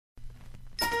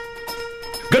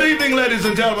Good evening, ladies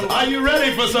and gentlemen. Are you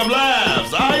ready for some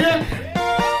laughs? Are you?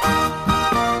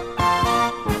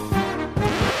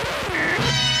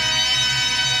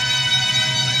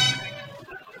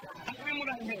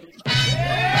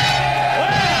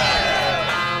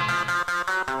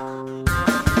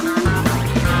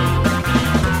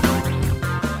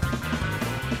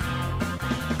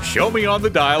 Show me on the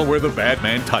dial where the bad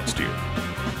man touched you.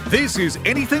 This is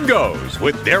Anything Goes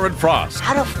with Darren Frost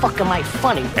How the fuck am I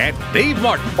funny? and Dave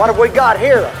Martin. What have we got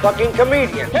here? A fucking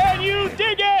comedian. Can you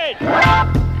dig it?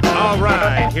 All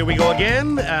right, here we go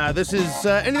again. This is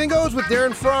Anything Goes with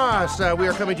Darren Frost. We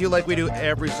are coming to you like we do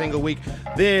every single week.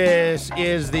 This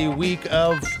is the week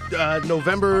of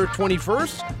November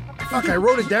 21st. Fuck, I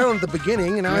wrote it down at the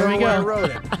beginning, and I don't know where I wrote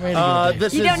it. Way to go, Dave.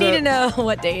 This You is, don't need to know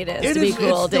what day it is to be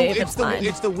cool, Dave. It's fine.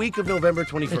 It's the week of November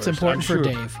 21st. It's important I'm for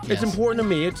sure. Dave, It's yes. important to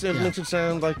me. It makes it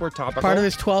sound like we're topical. Part of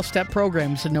this 12-step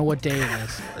program is to know what day it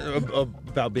is.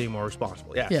 About being more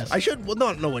responsible. Yes. Yes. I should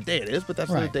not know what day it is, but that's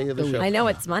Right. the day of the The show. I know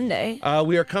it's Monday.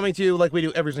 We are coming to you like we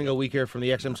do every single week here from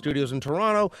the XM Studios in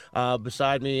Toronto.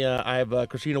 Beside me, I have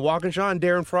Christina Walkinshaw and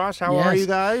Darren Frost. How are Yes. you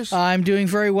guys? I'm doing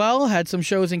very well. Had some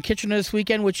shows in Kitchener this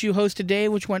weekend, which you hosted,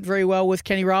 Dave, which went very well with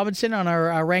Kenny Robinson on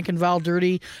our Rank and Val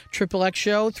Dirty Triple X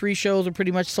show. 3 shows are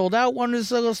pretty much sold out. One was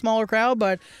a little smaller crowd,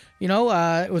 but it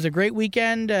was a great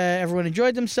weekend. Everyone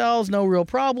enjoyed themselves. No real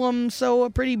problems. So a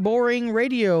pretty boring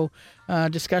radio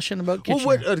discussion about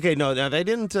Kitchener. Now they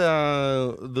didn't.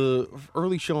 The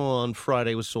early show on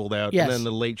Friday was sold out, Yes. and then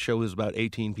the late show was about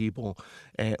 18 people,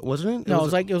 wasn't it? No,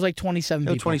 it was like 27 it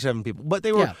was people. 27 people, but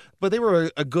they were Yeah.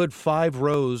 a good 5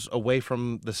 rows away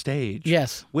from the stage.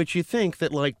 Yes. Which you think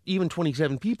that like even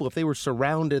 27 people, if they were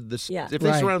surrounded Yeah. if they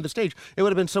Right. surrounded the stage, it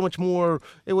would have been so much more.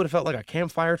 It would have felt like a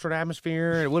campfire sort of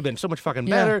atmosphere. It would have been so much fucking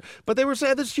Yeah. better. But they were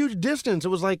at this huge distance. It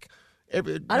was like. I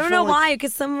don't know why,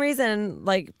 because some reason,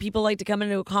 like, people like to come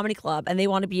into a comedy club and they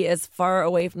want to be as far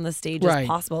away from the stage Right. as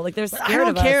possible. Like, they're scared I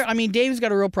don't of care. us. I mean, Dave's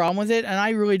got a real problem with it, and I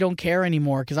really don't care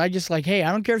anymore because I just like, hey,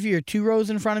 I don't care if you're 2 rows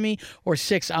in front of me or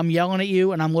 6. I'm yelling at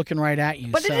you and I'm looking right at you.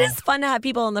 But so. it is fun to have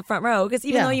people in the front row because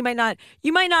even Yeah. though you might not,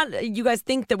 you guys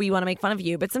think that we want to make fun of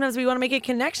you, but sometimes we want to make a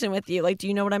connection with you. Like, do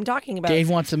you know what I'm talking about? Dave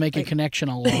wants to make a connection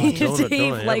a lot. Don't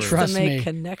Dave I likes ever. to Trust make me.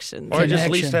 connections. Or just at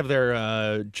Connection. least have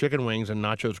their chicken wings and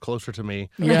nachos closer to me.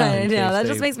 Yeah. I know, that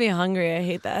just Dave. makes me hungry. I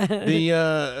hate that.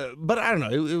 But I don't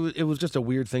know. It was just a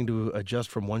weird thing to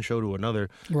adjust from one show to another.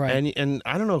 Right. And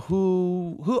I don't know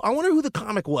who. I wonder who the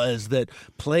comic was that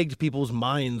plagued people's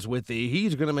minds with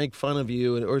he's going to make fun of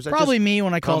you, or is that Probably just me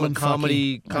when I call him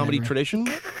comedy Whatever. tradition?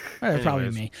 Probably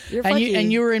Anyways. me. You're And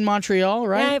fucky. you were in Montreal,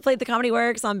 right? Yeah, I played the Comedy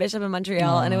Works on Bishop in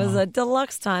Montreal, and it was a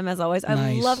deluxe time as always. I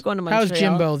Nice. love going to Montreal. How's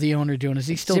Jimbo, the owner, doing? Is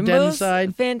he still dead Jimbo's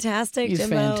inside? fantastic. He's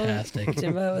Jimbo. fantastic.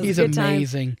 Jimbo is He's a good time.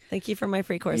 amazing. Thank you for my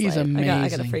free course. He's Light. amazing. I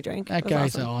got a free drink. That It was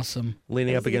guy's awesome. awesome.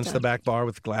 Leaning It up was a good against the time. back bar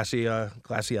with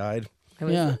glassy-eyed.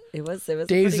 Yeah. It was a Dave's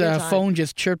pretty good time. phone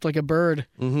just chirped like a bird.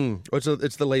 Mm-hmm.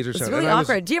 It's the laser It's sound. really And I was-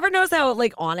 awkward. Do you ever notice how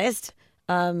like honest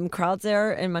crowds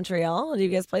are in Montreal? Do you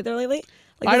guys play there lately?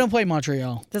 Like, I don't play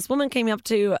Montreal. This woman came up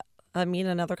to me and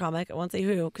another comic. I won't say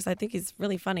who because I think he's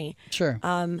really funny. Sure.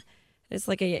 It's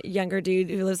like a younger dude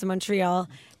who lives in Montreal,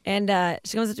 and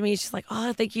she comes up to me. She's like,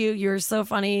 "Oh, thank you. You're so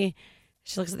funny."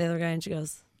 She looks at the other guy and she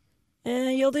goes,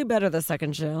 "You'll do better the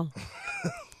second show."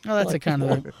 Oh, that's a kind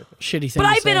of a shitty thing But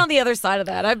to I've been say. on the other side of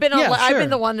that. I've been Yeah, I've sure. been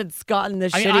the one that's gotten the I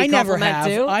shitty mean, I never compliment have.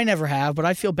 too. I never have, but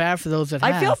I feel bad for those that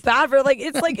have. I feel bad for like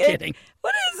it's like kidding.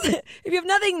 what is it? If you have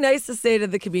nothing nice to say to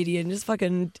the comedian, just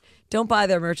fucking don't buy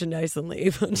their merchandise and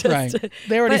leave. Just, Right.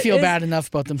 They already but feel it's bad enough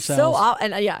about themselves. So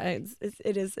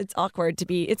it's awkward to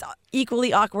be. It's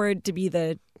equally awkward to be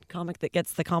the comic that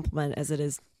gets the compliment as it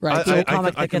is Right. the I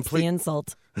comic that gets complete- the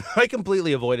insult. I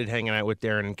completely avoided hanging out with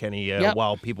Darren and Kenny Yep.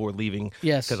 while people were leaving.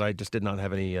 Yes. Because I just did not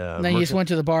have any. And then you just went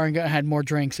to the bar and had more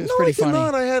drinks. It was No, pretty I did funny.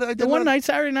 not. I did The one not. night,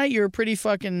 Saturday night, you were pretty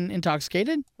fucking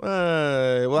intoxicated.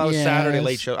 Well, that was Saturday Yes.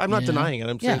 late show. I'm not Yeah. denying it.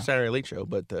 I'm saying Yeah. Saturday late show,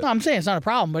 but. No, I'm saying it's not a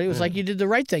problem, but it was like you did the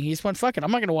right thing. You just went, fuck it. I'm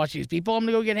not going to watch these people. I'm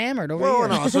going to go get hammered over Well, here.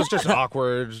 no, so it's just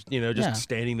awkward, just Yeah.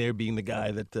 standing there being the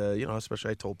guy that,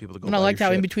 especially I told people to go And I buy liked your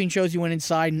how in shit. between shows you went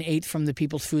inside and ate from the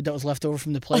people's food that was left over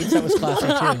from the plates. That was classic,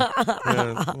 too.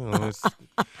 Yeah, it's-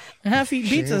 Half-eaten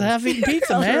pizza, half-eaten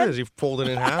pizza, There it man. is. You fold it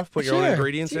in half, put your own Sure.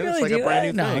 ingredients Do you in. It's really like do a brand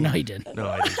new No, thing. no, he didn't. No,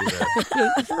 I didn't do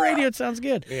that. For radio, it sounds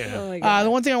good. Yeah. Oh my god. The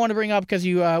one thing I want to bring up, because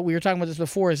we were talking about this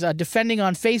before, is defending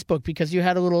on Facebook, because you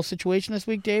had a little situation this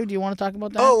week, Dave. Do you want to talk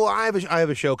about that? Oh, well, I have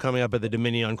a show coming up at the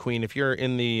Dominion on Queen. If you're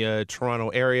in the Toronto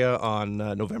area on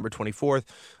November 24th,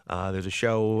 there's a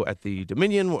show at the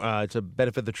Dominion. It's a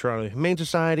benefit of the Toronto Humane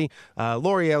Society.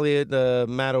 Laurie Elliott,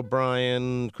 Matt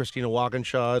O'Brien, Christina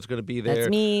Walkinshaw is going to be there. That's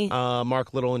me.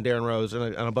 Mark Little and Darren Rose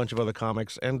and a bunch of other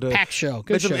comics. And Packed show.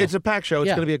 Good show. It's a packed show. It's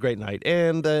Yeah. going to be a great night.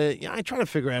 And I try to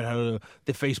figure out how to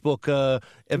the Facebook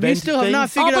event You still have thing. not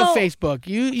figured out Although, Facebook.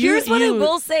 Here's what I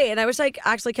will say, and I wish I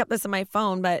actually kept this on my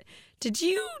phone, but did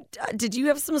you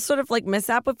have some sort of like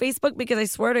mishap with Facebook? Because I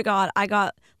swear to God, I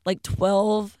got like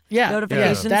 12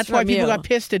 notifications. That's why from people you. got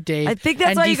pissed at Dave. I think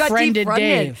that's and why you got defriended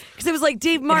defriended. Dave. Because it was like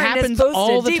Dave Martin has happens posted.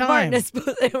 all the Dave time. Martin has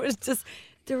posted. It was just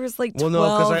there was like 12 Well,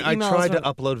 no, because I emails tried to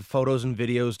from- upload photos and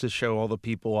videos to show all the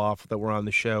people off that were on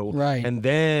the show. Right. And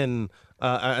then,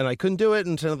 and I couldn't do it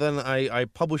until then I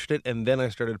published it, and then I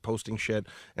started posting shit.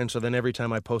 And so then every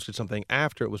time I posted something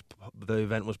after the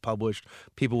event was published,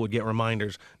 people would get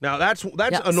reminders. Now, that's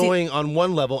annoying on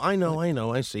one level. I know,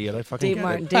 I see it. I fucking Dave get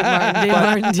Martin, it. Dave Martin, Dave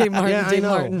Martin, Dave Martin, Yeah, I Dave know.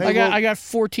 Martin. Hey, I got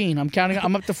 14. I'm counting.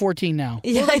 I'm up to 14 now.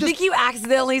 Yeah, I think you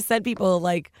accidentally sent people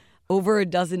like over a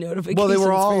dozen notifications. Well, they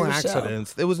were all for your show.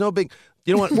 accidents. There was no big.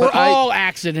 You know what? We're but all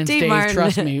accidents, Dave Dave. Martin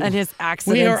Trust me. and his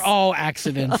accidents. We are all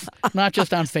accidents, not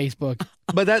just on Facebook.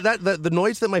 But the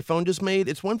noise that my phone just made,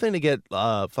 it's one thing to get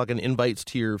fucking invites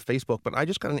to your Facebook, but I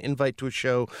just got an invite to a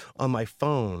show on my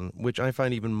phone, which I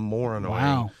find even more annoying.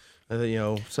 Wow.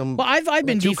 Some. Well, I've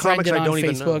been two comics defriended I on don't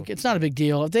even know. Facebook. It's not a big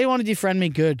deal. If they want to defriend me,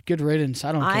 good riddance.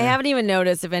 I don't care. I haven't even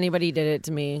noticed if anybody did it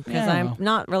to me because Yeah. I'm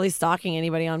not really stalking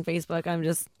anybody on Facebook. I'm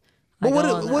just. But I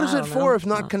go on what is I it don't for know. if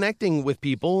not connecting with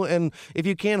people? And if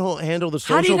you can't handle the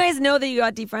social... How do you guys know that you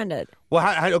got defriended?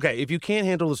 Well, okay, if you can't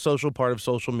handle the social part of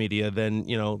social media, then,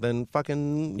 then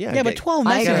fucking, yeah. Yeah, but 12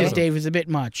 I agree. messages, Dave, is a bit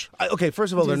much. Okay,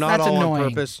 first of all, they're not That's all annoying. on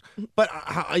purpose. But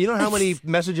you know how many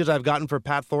messages I've gotten for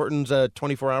Pat Thornton's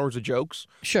 24 Hours of Jokes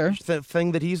Sure.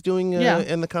 thing that he's doing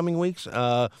in the coming weeks?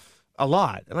 A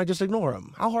lot. And I just ignore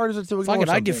him. How hard is it to ignore Fuck it,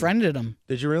 I something? defriended him.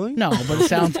 Did you really? No, but it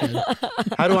sounds good.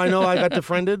 How do I know I got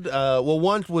defriended? Well,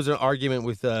 one was an argument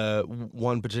with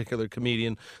one particular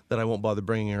comedian that I won't bother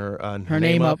bringing her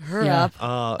Name up. Her yeah.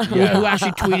 up. Who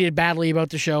actually tweeted badly about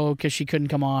the show because she couldn't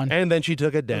come on. And then she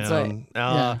took it down. right.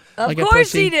 Yeah. Of Like a course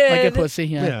pussy. she did. Like a pussy,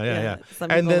 yeah. Yeah. Some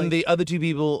And people then like- the other two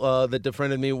people that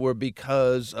defriended me were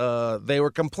because they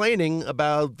were complaining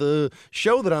about the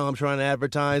show that I'm trying to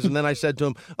advertise. And then I said to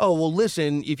them, oh, well,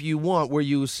 listen, if you want where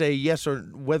you say yes or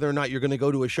whether or not you're going to go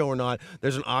to a show or not,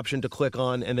 there's an option to click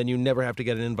on, and then you never have to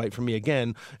get an invite from me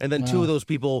again. And then two of those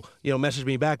people, messaged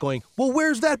me back going, well,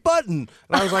 where's that button?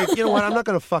 And I was like, you know what? I'm not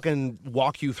going to fucking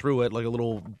walk you through it like a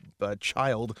little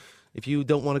child. If you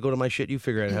don't want to go to my shit, you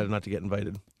figure out how not to get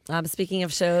invited. Speaking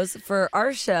of shows, for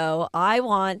our show, I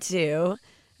want to,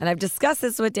 and I've discussed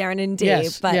this with Darren and Dave,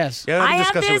 Yes, but yes. Yeah, I have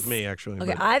discuss it this, with me, actually.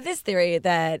 Okay, but- I have this theory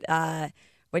that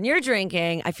when you're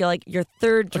drinking, I feel like your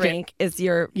third drink is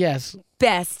your Yes.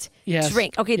 best Yes.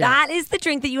 drink. Okay, Yeah. that is the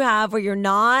drink that you have where you're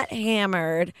not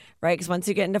hammered, right? Because once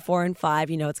you get into 4 and 5,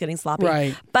 it's getting sloppy.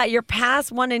 Right. But you're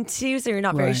past 1 and 2, so you're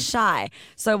not very Right. shy.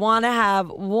 So I want to have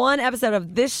one episode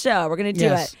of this show. We're going to do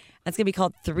Yes. it. It's going to be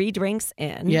called 3 Drinks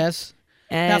In. Yes.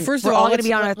 And Now, first we're of all, going to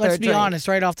be on our let's third be drink. honest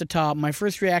right off the top. My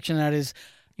first reaction to that is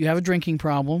you have a drinking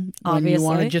problem. When you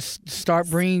want to Obviously. just start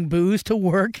bringing booze to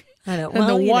work. I know. And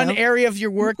Well, the you one know. area of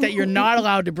your work that you're not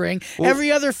allowed to bring.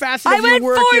 Every other facet I of your went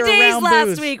work, 4 you're days around last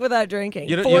booze. week without drinking.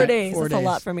 You know- 4 yeah, days. 4 That's a days.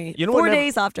 lot for me. You know what 4 never-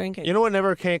 days off drinking. You know what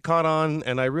never caught on,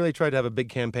 and I really tried to have a big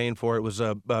campaign for it, was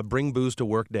Bring Booze to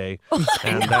Work Day.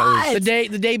 And that was,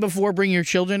 The day before, bring your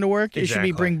children to work. It should be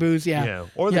Exactly. bring booze. Yeah.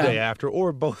 Or the Yeah. day after,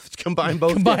 or both. Combine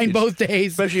both Combine days. both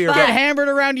days. Especially your Get hammered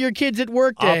around your kids at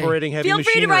work day. operating heavy Feel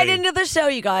machinery. free to write into the show,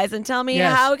 you guys, and tell me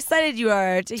Yes. how excited you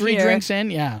are to 3 hear drinks in,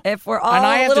 yeah. if we're all And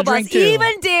I a have little to drink buzzed. too.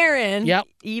 Even Darren. Yep.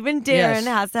 Even Darren Yes.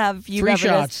 has to have a few 3 beverages.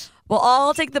 shots. We'll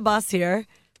all take the bus here.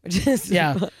 Which is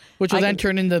Yeah. Which will I then can-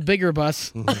 turn into the bigger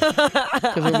bus.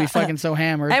 Because we'll be fucking so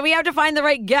hammered. And we have to find the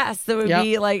right guest that would Yep.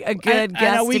 be like a good and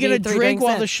guest. are we to gonna be 3 drink drinks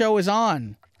while in. the show is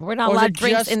on? We're not Or is allowed it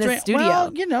drinks just in the drink- studio.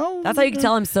 Well, That's how you can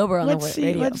tell I'm sober on the let's see.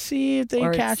 radio. Let's see if they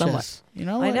Or catch somewhat. us. You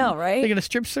know, I know, right? They're gonna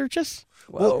strip search us.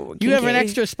 Whoa, You have an kinky.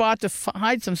 extra spot to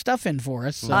hide some stuff in for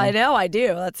us. So. I know, I do.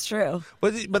 That's true.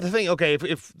 But the thing, okay,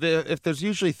 if there's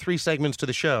usually 3 segments to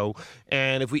the show,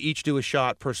 and if we each do a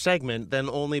shot per segment, then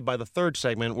only by the 3rd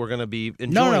segment we're going to be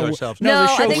enjoying ourselves. No, No,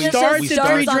 the I show think the show starts at starts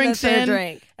 3 on the drinks 3rd in,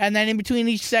 drink. and then in between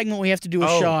each segment we have to do a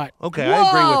Oh, shot. Okay, Whoa, I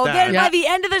agree with that. then Yeah. by the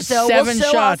end of the show, 7 we'll show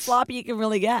how shots. sloppy you can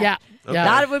really get. Yeah. Yeah.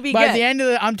 That would be By good. the end of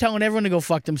it, I'm telling everyone to go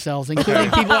fuck themselves, including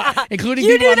people, including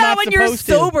You people do I'm that not when you're supposed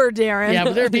to. sober, Darren. Yeah,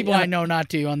 but there are people I know not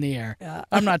to on the air.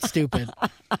 I'm not stupid.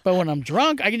 But when I'm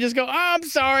drunk, I can just go, I'm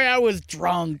sorry, I was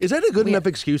drunk. Is that a good enough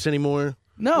excuse anymore?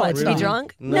 No, What, it's to not. be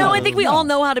drunk? No. No, I think we all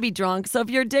know how to be drunk. So if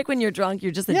you're a dick when you're drunk,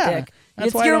 you're just a Yeah. dick. That's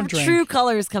it's why I your don't drink. true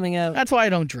colors coming out. That's why I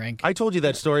don't drink. I told you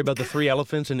that story about the 3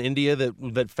 elephants in India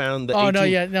that found the. Oh, 18, no,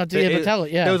 yeah, no, but tell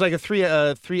it, yeah. There was like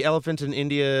three elephants in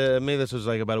India. Maybe this was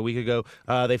like about a week ago.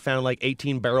 They found like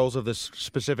 18 barrels of this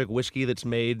specific whiskey that's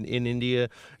made in India,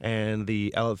 and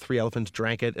the 3 elephants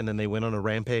drank it, and then they went on a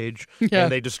rampage. Yeah.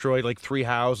 And they destroyed like 3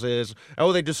 houses.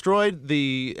 Oh, they destroyed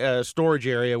the storage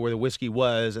area where the whiskey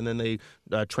was, and then they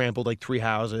trampled like 3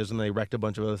 houses, and they wrecked a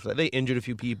bunch of other stuff. They injured a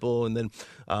few people, and then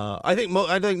I think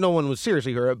no one was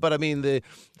seriously hurt. But I mean, the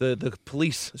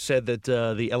police said that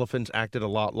the elephants acted a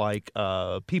lot like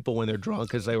people when they're drunk,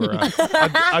 because they were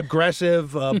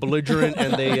aggressive, belligerent,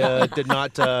 and they did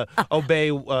not obey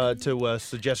to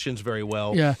suggestions very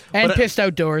well. Yeah, and But, pissed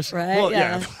outdoors. Right? well,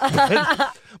 yeah.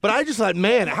 But I just thought,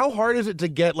 man, how hard is it to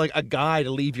get like a guy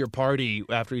to leave your party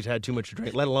after he's had too much to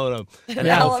drink, let alone an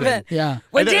Yeah. elephant? Yeah.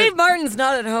 When And then- Dave Martin's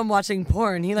not at home watching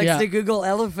porn, he likes Yeah. to Google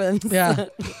elephants. Yeah.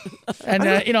 And,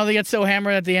 they get so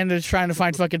hammered at the end they're trying to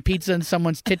find fucking pizza and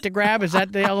someone's tit to grab. Is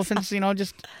that the elephants,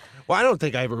 just... Well, I don't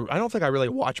think I really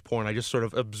watch porn. I just sort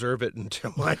of observe it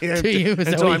until you, is that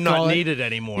until what I'm you not call it? needed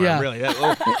anymore. Yeah. Really.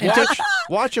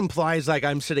 Watch implies like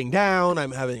I'm sitting down,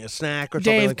 I'm having a snack or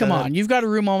something Dave, like come that. on. You've got a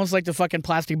room almost like the fucking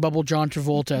plastic bubble John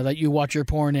Travolta that you watch your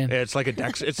porn in. Yeah, it's like a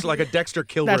Dexter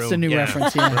kill That's room. the new Yeah.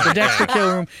 reference, yeah. The Dexter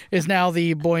Kill Room is now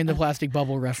the boy in the plastic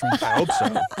bubble reference. I hope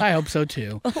so. I hope so,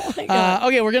 too.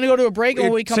 Okay, we're going to go to a break.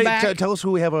 When we come back... Tell us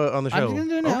who we have on the show. I'm gonna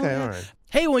do it now, Okay, yeah. all right.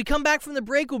 Hey, when we come back from the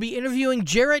break, we'll be interviewing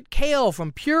Jarrett Kale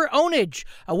from Pure Ownage,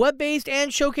 a web-based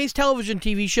and showcase television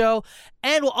TV show.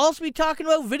 And we'll also be talking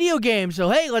about video games. So,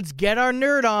 hey, let's get our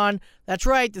nerd on. That's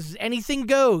right, this is Anything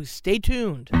Goes. Stay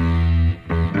tuned.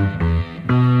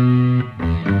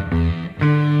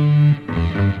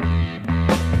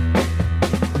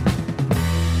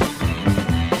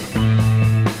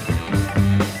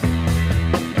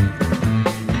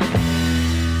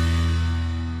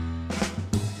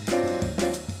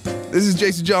 This is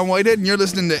Jason John Whitehead, and you're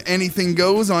listening to Anything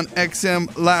Goes on XM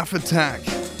Laugh Attack.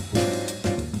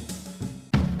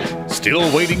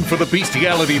 Still waiting for the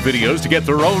bestiality videos to get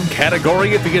their own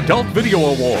category at the Adult Video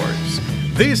Awards.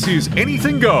 This is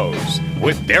Anything Goes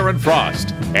with Darren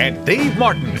Frost and Dave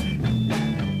Martin.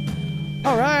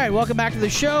 All right, welcome back to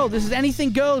the show. This is Anything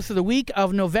Goes for the week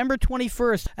of November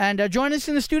 21st. And join us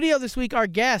in the studio this week, our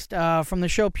guest from the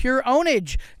show Pure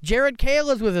Ownage, Jarrett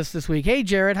Kale is with us this week. Hey,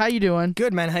 Jarrett, how you doing?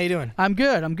 Good, man. How you doing? I'm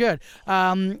good.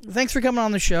 Thanks for coming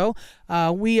on the show.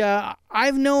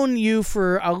 I've known you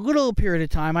for a little period of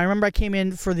time. I remember I came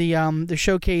in for the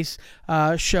Showcase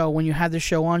show when you had the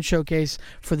show on Showcase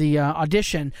for the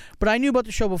audition. But I knew about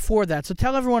the show before that. So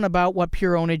tell everyone about what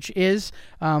Pure Ownage is,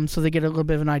 so they get a little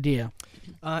bit of an idea.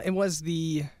 It was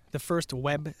the first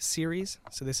web series.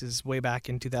 So this is way back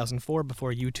in 2004,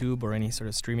 before YouTube or any sort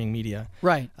of streaming media.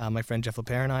 Right. My friend Jeff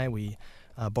LePere and I, we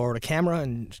borrowed a camera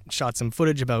and shot some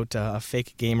footage about a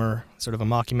fake gamer, sort of a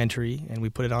mockumentary, and we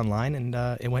put it online, and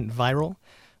it went viral.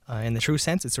 In the true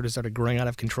sense, it sort of started growing out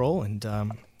of control, and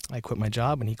I quit my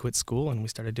job, and he quit school, and we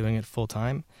started doing it full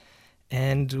time,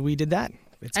 and we did that.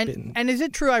 And is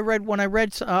it true? When I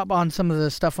read up on some of the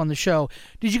stuff on the show,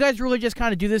 did you guys really just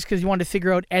kind of do this because you wanted to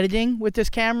figure out editing with this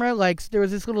camera? Like, there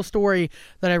was this little story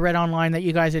that I read online that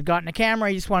you guys had gotten a camera,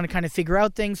 you just wanted to kind of figure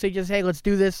out things, so you just, hey, let's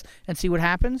do this and see what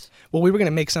happens? Well, we were going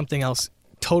to make something else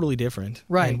totally different,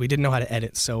 right? And we didn't know how to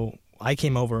edit, so I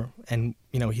came over, and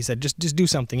he said, just do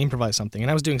something, improvise something. And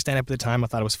I was doing stand-up at the time. I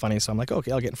thought it was funny, so I'm like,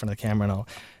 okay, I'll get in front of the camera,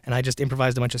 and I just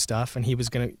improvised a bunch of stuff, and he was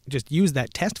going to just use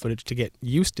that test footage to get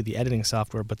used to the editing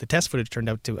software, but the test footage turned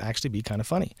out to actually be kind of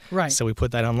funny. Right. So we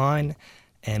put that online,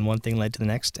 and one thing led to the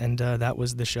next, and that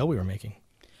was the show we were making.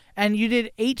 And you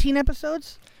did 18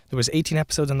 episodes? There was 18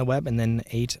 episodes on the web, and then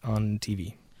 8 on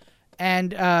TV.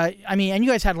 And, and you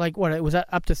guys had it was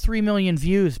up to 3 million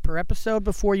views per episode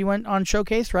before you went on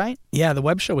Showcase, right? Yeah, the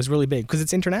web show was really big because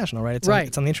it's international, right? It's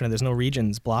on the internet. There's no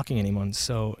regions blocking anyone,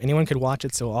 so anyone could watch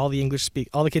it. So all the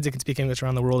kids that can speak English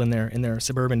around the world in their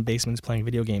suburban basements playing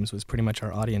video games was pretty much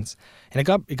our audience. And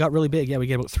it got really big. Yeah, we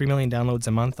get about 3 million downloads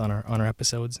a month on our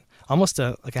episodes. Almost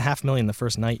like 500,000 the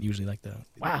first night usually, like the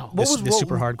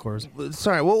super hardcores.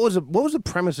 Sorry, what was the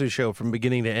premise of the show from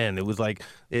beginning to end? It was like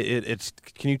it's.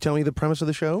 Can you tell me the premise of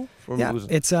the show? It was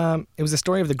the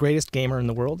story of the greatest gamer in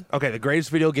the world. Okay, the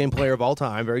greatest video game player of all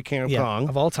time, very King of Kong.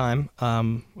 Of all time.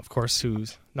 Of course,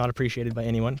 who's not appreciated by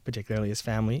anyone, particularly his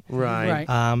family. Right.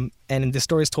 And the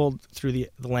story is told through the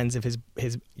lens of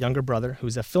his younger brother,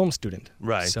 who's a film student.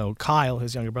 Right. So Kyle,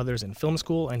 his younger brother, is in film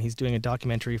school, and he's doing a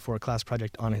documentary for a class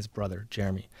project on his brother,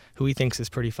 Jeremy, who he thinks is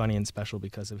pretty funny and special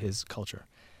because of his culture.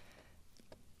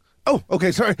 Oh,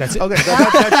 okay. Sorry. That's it. Okay,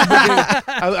 that's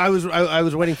I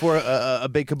was waiting for a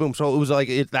big kaboom. So it was like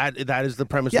that is the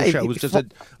premise of the show. It was just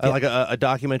like a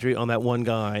documentary on that one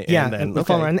guy. Yeah, and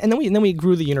then we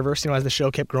grew the universe. As the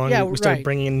show kept growing, Yeah, we started right.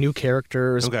 bringing in new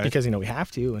characters Okay. because we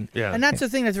have to. And And that's the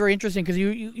thing that's very interesting because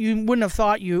you wouldn't have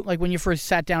thought when you first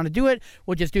sat down to do it,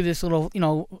 we'll just do this little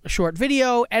short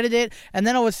video, edit it, and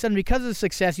then all of a sudden because of the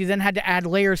success, you then had to add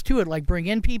layers to it, like bring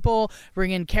in people,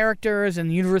 bring in characters, and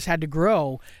the universe had to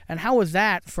grow. And how was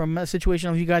that from a situation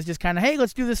of you guys just kind of, hey,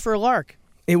 let's do this for a lark?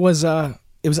 It was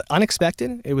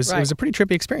unexpected. It was a pretty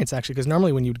trippy experience actually, because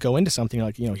normally when you'd go into something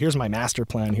like here's my master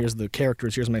plan, here's the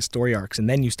characters, here's my story arcs, and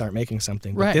then you start making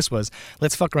something. But this was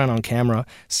let's fuck around on camera,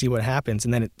 see what happens,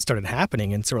 and then it started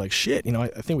happening, and so we're like shit. I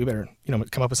think we better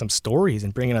come up with some stories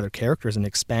and bring in other characters and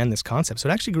expand this concept. So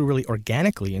it actually grew really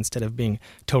organically instead of being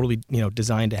totally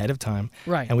designed ahead of time.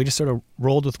 Right. And we just sort of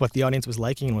rolled with what the audience was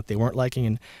liking and what they weren't liking,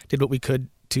 and did what we could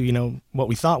to what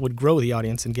we thought would grow the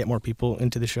audience and get more people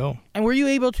into the show. And were you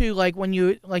able to, when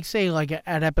you say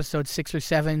at episode 6 or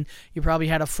 7, you probably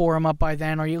had a forum up by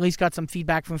then, or you at least got some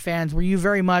feedback from fans? Were you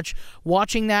very much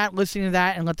watching that, listening to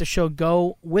that, and let the show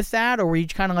go with that, or were you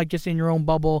kind of just in your own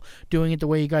bubble doing it the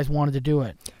way you guys wanted to do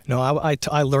it? No,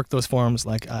 I lurked those forums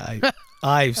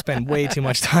I spend way too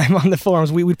much time on the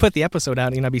forums. We'd put the episode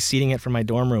out, I'd be seeding it from my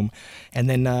dorm room. And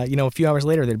then, a few hours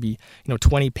later, there'd be,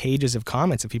 20 pages of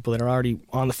comments of people that are already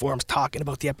on the forums talking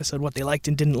about the episode, what they liked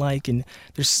and didn't like. And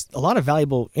there's a lot of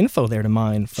valuable info there to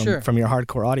mine from your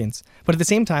hardcore audience. But at the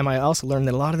same time, I also learned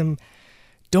that a lot of them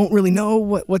don't really know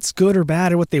what's good or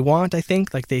bad or what they want, I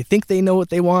think. They think they know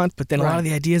what they want, but then a lot of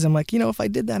the ideas, I'm like, if I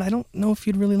did that, I don't know if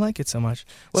you'd really like it so much.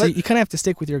 Well, so you kind of have to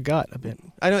stick with your gut a bit.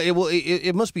 I know.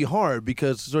 It must be hard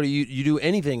because sort of you do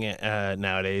anything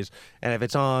nowadays, and if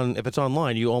it's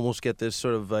online, you almost get this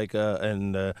sort of like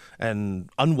an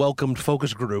unwelcomed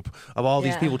focus group of all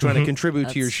these people trying to contribute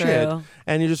to your shit,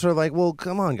 and you're just sort of like, well,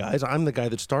 come on, guys, I'm the guy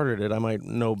that started it. I might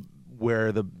know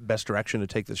where the best direction to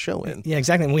take this show in. Yeah,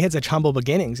 exactly. And we had such humble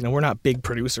beginnings. We're not big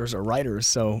producers or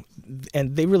writers,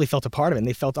 and they really felt a part of it, and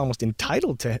they felt almost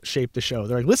entitled to shape the show.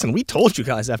 They're like, listen, we told you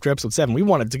guys after episode 7 we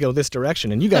wanted to go this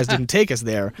direction, and you guys didn't take us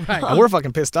there. And we're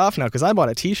fucking pissed off now because I bought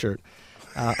a T-shirt.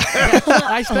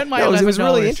 I spent my $11. It was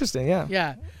really interesting, yeah.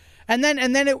 Yeah. And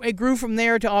then it grew from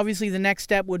there to obviously the next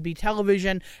step would be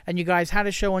television, and you guys had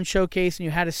a show on Showcase and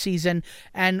you had a season.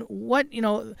 And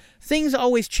things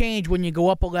always change when you go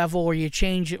up a level or you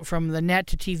change from the net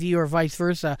to TV or vice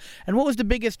versa. And what was the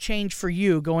biggest change for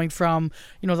you going from,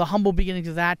 the humble beginnings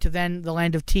of that to then the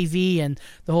land of TV and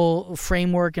the whole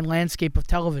framework and landscape of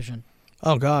television?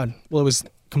 Oh, God. Well, it was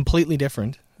completely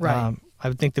different. Right. I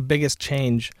would think the biggest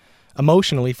change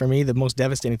emotionally for me, the most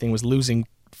devastating thing was losing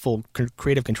full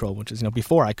creative control, which is,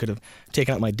 before I could have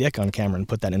taken out my dick on camera and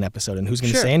put that in an episode, and who's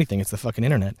going to say anything? It's the fucking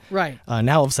internet. Right.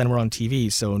 Now all of a sudden we're on TV,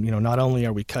 so, not only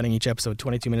are we cutting each episode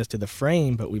 22 minutes to the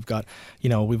frame, but we've got,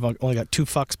 we've only got 2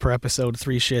 fucks per episode,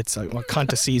 3 shits, a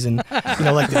cunt a season.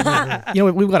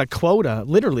 We've got a quota,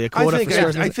 literally a quota.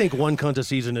 I think 1 cunt a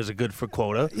season is a good for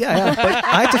quota. Yeah, but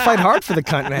I had to fight hard for the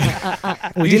cunt,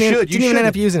 man. We didn't even end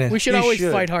up using it. We should always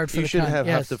fight hard for the cunt. You should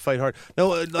have to fight hard.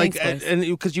 No, and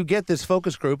because you get this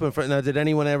focus group. Now, did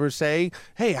anyone ever say,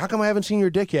 "Hey, how come I haven't seen your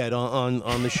dick yet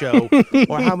on the show?"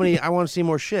 Or how many? I want to see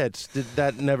more shits. Did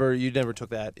that never? You never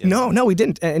took that? No, we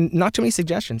didn't, and not too many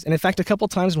suggestions. And in fact, a couple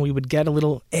times when we would get a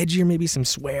little edgier, maybe some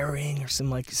swearing or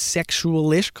some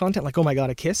sexual-ish content, like "Oh my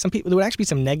god, a kiss." Some people, there would actually be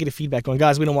some negative feedback going,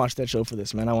 "Guys, we don't watch that show for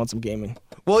this, man. I want some gaming."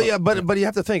 Well, yeah, but you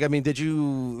have to think. I mean, did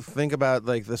you think about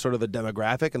the sort of the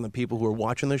demographic and the people who are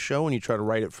watching this show, and you try to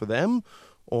write it for them,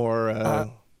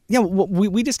 or? Yeah,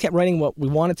 we just kept writing what we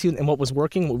wanted to and what was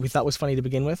working, what we thought was funny to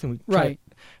begin with. And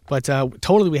But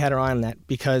totally we had our eye on that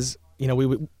because,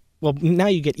 well, now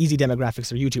you get easy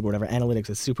demographics or YouTube or whatever, analytics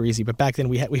is super easy. But back then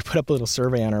we put up a little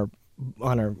survey on our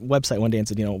website one day and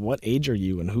said, what age are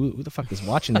you and who the fuck is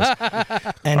watching this?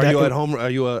 And, are you at home? Are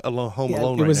you home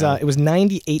alone right now? It was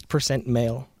 98%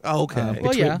 male. Oh,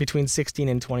 okay. Between 16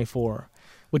 and 24.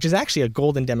 Which is actually a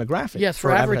golden demographic. Yes, for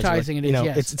advertising it is,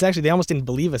 yes. It's actually, they almost didn't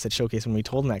believe us at Showcase when we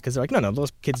told them that, because they're like, no,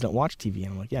 those kids don't watch TV. And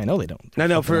I'm like, yeah, I know they don't.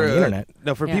 No, for the internet.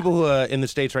 For people who are in the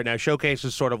States right now, Showcase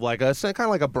is sort of like kind of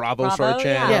like a Bravo sort of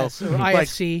channel. Yes, or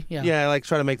IFC. Yeah,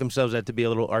 trying to make themselves out to be a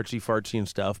little artsy-fartsy and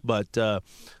stuff, but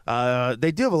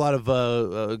they do have a lot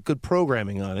of good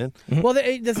programming on it. Mm-hmm. Well,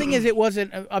 the thing is, it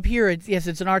wasn't up here. It's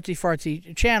an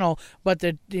artsy-fartsy channel, but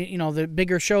the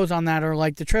bigger shows on that are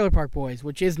like the Trailer Park Boys,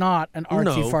 which is not an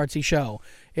artsy-fartsy show.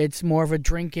 It's more of a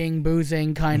drinking,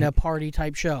 boozing kind of party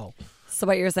type show. So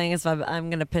what you're saying is, if I'm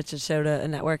going to pitch a show to a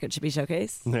network, it should be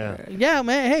Showcase? Yeah. Yeah,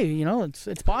 man. Hey,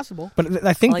 it's possible. But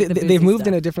I think I like the they've boozy moved stuff.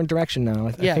 in a different direction now.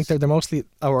 I think they're mostly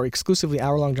or exclusively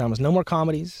hour-long dramas. No more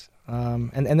comedies,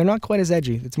 and they're not quite as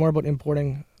edgy. It's more about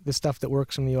importing the stuff that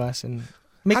works from the U.S. and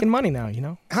making money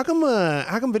now. How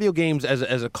come video games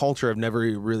as a culture have never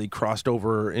really crossed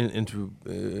over into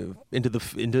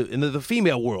the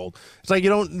female world? It's like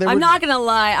I'm not gonna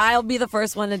lie. I'll be the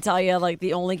first one to tell you, like,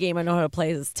 the only game I know how to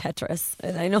play is Tetris,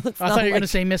 and I know that's I not thought you were like... going to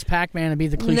say Miss Pac-Man and be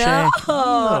the cliche.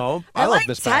 No, I love like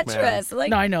Miss Pac-Man. Tetris. Like,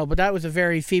 No, I know, but that was a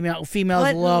very females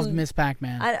But, loved Miss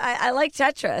Pac-Man. I like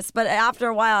Tetris, but after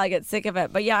a while I get sick of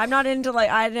it. But yeah, I'm not into,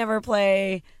 like, I never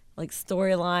play like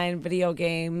storyline video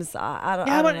games. I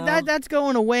don't know. That's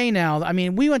going away now. I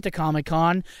mean, we went to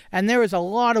Comic-Con, and there was a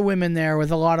lot of women there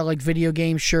with a lot of like video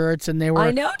game shirts, and they were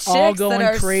I know chicks all going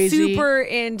that are crazy. super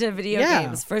into video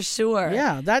games for sure.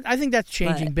 Yeah, I think that's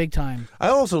changing big time. I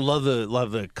also love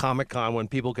the Comic-Con when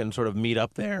people can sort of meet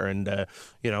up there and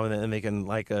and they can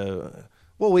like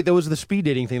Well, wait, there was the speed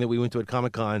dating thing that we went to at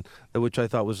Comic-Con, which I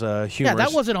thought was humorous. Yeah,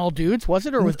 that wasn't all dudes, was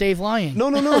it? Or was Dave lying?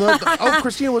 No.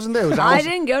 Christina wasn't there. It was I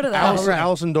didn't go to that.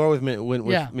 Allison Dorr went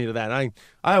with me to that. And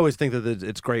I always think that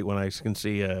it's great when I can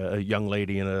see a young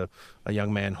lady and a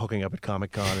young man hooking up at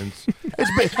Comic-Con. And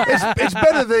it's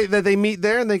better that they meet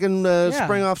there and they can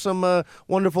spring off some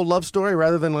wonderful love story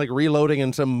rather than like reloading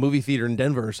in some movie theater in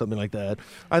Denver or something like that.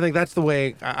 I think that's the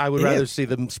way I would rather see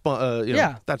them.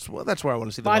 That's where I want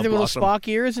to see them. Buy their little blossom. Spock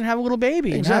ears and have a little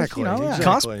baby. Exactly. And have,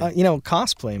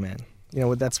 cosplay, man.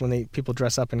 That's when people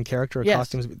dress up in character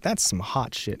costumes. That's some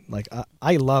hot shit. Like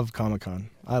I love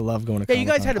Comic-Con. I love going to Comic-Con. Yeah, you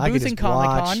guys had a booth in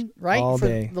Comic-Con, right? All For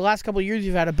day. the last couple of years,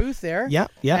 you've had a booth there. Yeah.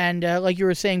 And like you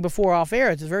were saying before off air,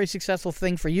 it's a very successful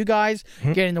thing for you guys,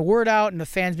 getting the word out and the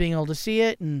fans being able to see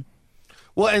it. And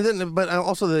well, and then, but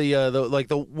also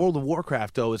the World of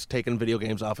Warcraft though is taking video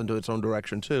games off into its own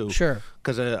direction too. Sure.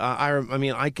 Because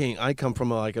I come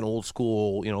from an old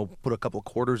school, put a couple of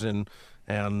quarters in,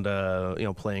 and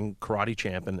playing Karate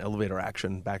Champ and Elevator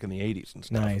Action back in the '80s and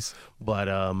stuff. Nice. But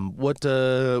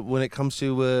when it comes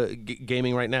to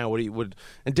gaming right now, and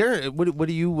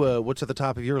Darren, what's at the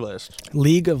top of your list?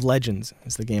 League of Legends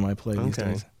is the game I play these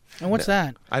days. And what's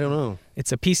that? I don't know.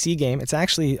 It's a PC game. It's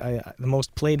actually the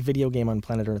most played video game on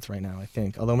planet Earth right now, I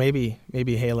think. Although maybe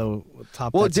Halo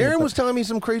top. Well, Darren was telling me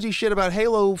some crazy shit about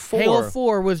Halo 4. Halo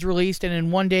 4 was released and in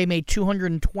one day made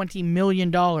 $220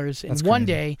 million in one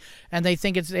day, and they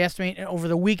estimate over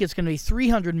the week it's going to be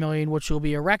 $300 million, which will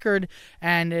be a record.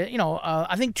 And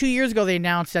I think 2 years ago they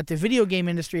announced that the video game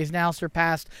industry has now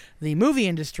surpassed the movie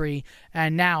industry,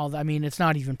 and now it's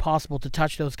not even possible to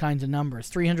touch those kinds of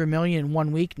numbers. $300 million in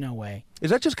 1 week, no way. Is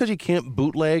that just because you can't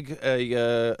bootleg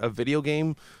a video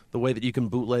game the way that you can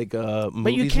bootleg movies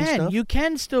But you can. and stuff? You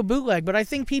can still bootleg, but I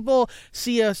think people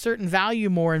see a certain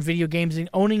value more in video games in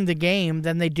owning the game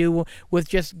than they do with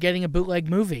just getting a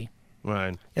bootleg movie.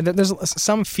 Right. And there's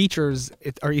some features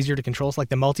are easier to control. It's like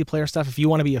the multiplayer stuff. If you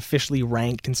want to be officially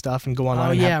ranked and stuff and go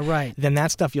online, then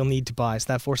that stuff you'll need to buy.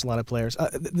 So that forces a lot of players.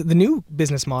 The new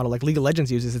business model, like League of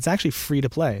Legends uses, it's actually free to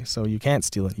play. So you can't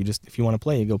steal it. If you want to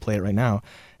play, you go play it right now.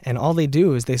 And all they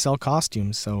do is they sell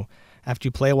costumes. So after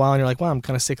you play a while and you're like, well, I'm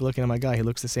kind of sick of looking at my guy. He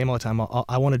looks the same all the time.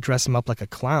 I want to dress him up like a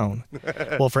clown.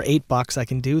 Well, for $8, I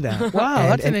can do that. Wow,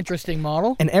 that's an interesting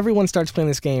model. And everyone starts playing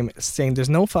this game saying, there's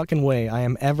no fucking way I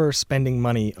am ever spending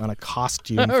money on a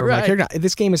costume for my character.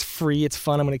 This game is free. It's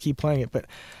fun. I'm going to keep playing it. But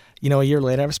a year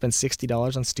later, I've spent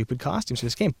 $60 on stupid costumes for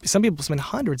this game. Some people spend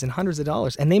hundreds and hundreds of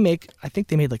dollars, and I think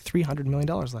they made like $300 million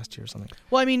last year or something.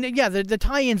 Well, the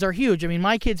tie-ins are huge.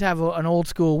 My kids have an old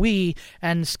school Wii,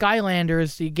 and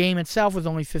Skylanders, the game itself was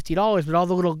only $50, but all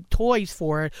the little toys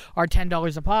for it are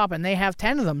 $10 a pop, and they have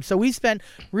 10 of them. So we spent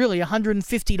really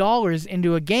 $150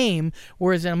 into a game,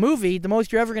 whereas in a movie, the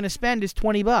most you're ever going to spend is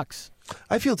 $20.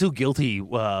 I feel too guilty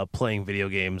playing video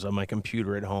games on my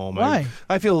computer at home. Why?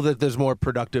 I feel that there's more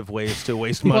productive ways to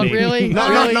waste money. Well, really?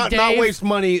 Not waste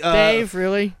money. Dave,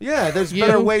 really? Yeah, there's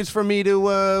better ways for me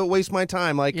to waste my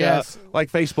time, like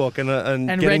Facebook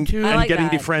and getting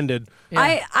defriended.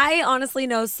 Yeah. I honestly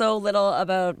know so little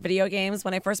about video games.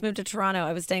 When I first moved to Toronto,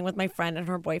 I was staying with my friend and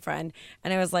her boyfriend,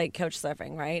 and I was like couch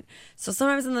surfing, right? So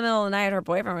sometimes in the middle of the night, her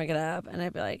boyfriend would get up, and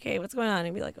I'd be like, hey, what's going on? And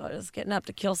he'd be like, oh, just getting up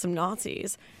to kill some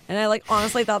Nazis. And I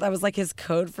honestly thought that was like his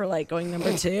code for going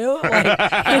number 2, to go to the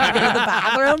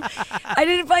bathroom. I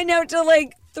didn't find out till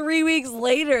 3 weeks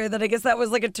later that I guess that was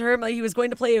like a term, like he was going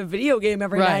to play a video game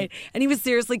every night, and he was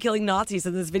seriously killing Nazis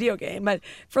in this video game. But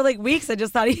for like weeks, I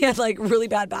just thought he had like really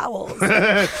bad bowels.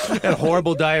 And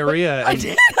horrible diarrhea. I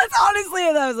did. That's honestly,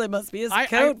 I was like, must be his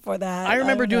code for that. I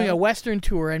remember doing a Western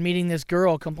tour and meeting this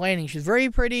girl complaining. She's very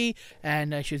pretty,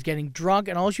 and she was getting drunk,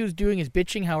 and all she was doing is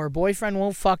bitching how her boyfriend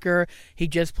won't fuck her. He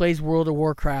just plays World of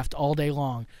Warcraft all day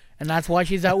long. And that's why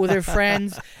she's out with her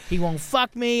friends. He won't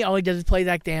fuck me. All he does is play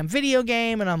that damn video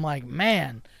game. And I'm like,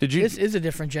 man, this is a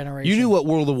different generation. You knew what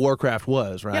World of Warcraft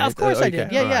was, right? Yeah, of course I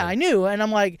did. Yeah, I knew. And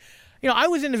I'm like, I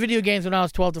was into video games when I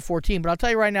was 12 to 14. But I'll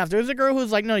tell you right now, if there's a girl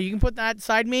who's like, no, you can put that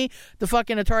beside me, the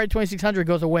fucking Atari 2600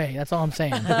 goes away. That's all I'm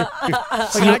saying.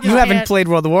 You haven't played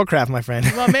World of Warcraft, my friend.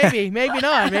 Well, maybe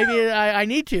not. Maybe I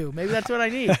need to. Maybe that's what I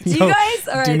need. Do you guys?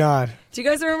 All right. Do not. Do you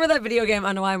guys remember that video game? I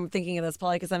don't know why I'm thinking of this,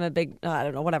 probably because I'm a big, I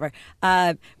don't know, whatever.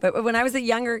 But when I was a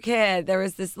younger kid, there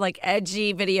was this like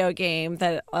edgy video game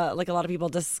that like a lot of people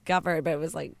discovered, but it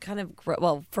was like kind of,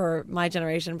 well, for my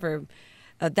generation, for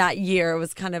that year, it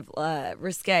was kind of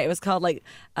risque. It was called like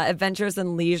Adventures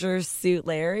in Leisure Suit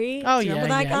Larry. Oh, Do you remember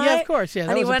that guy? Yeah, of course. Yeah,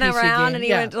 and he went around and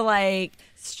he went to like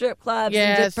strip clubs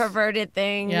and did perverted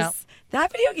things. Yeah. That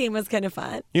video game was kind of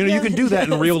fun. You can do that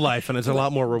in real life, and it's a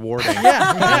lot more rewarding.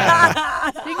 Yeah.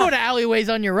 You can go to alleyways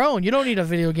on your own. You don't need a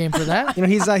video game for that.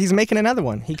 He's making another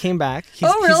one. He came back. Is he?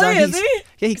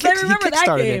 Yeah, he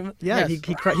kickstarted it. Yeah, Yes. he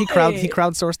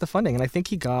crowdsourced the funding, and I think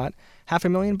he got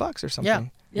 $500,000 or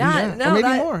something. Yeah, no, or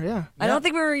maybe more. Yeah. I don't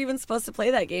think we were even supposed to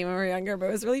play that game when we were younger, but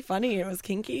it was really funny. It was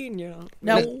kinky, and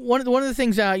Now, one of the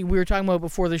things we were talking about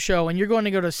before the show, and you're going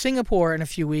to go to Singapore in a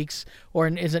few weeks, or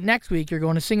is it next week? You're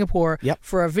going to Singapore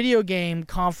for a video game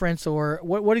conference, or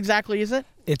what exactly is it?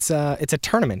 It's a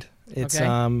tournament. It's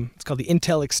called the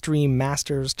Intel Extreme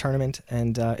Masters Tournament,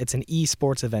 and it's an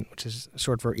esports event, which is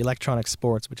short for electronic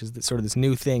sports, which is sort of this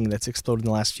new thing that's exploded in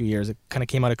the last few years. It kind of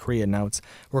came out of Korea, and now it's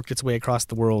worked its way across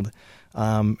the world.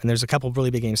 And there's a couple of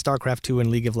really big games. StarCraft 2 and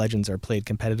League of Legends are played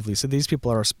competitively. So these people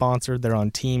are sponsored. They're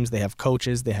on teams. They have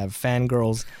coaches. They have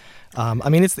fangirls. I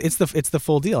mean, it's the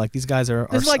full deal. Like these guys are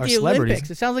This is like the celebrities. Olympics.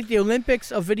 It sounds like the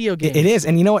Olympics of video games. It is,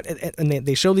 and you know what? And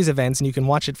they show these events, and you can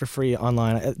watch it for free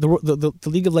online. The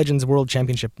League of Legends World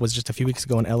Championship was just a few weeks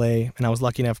ago in LA, and I was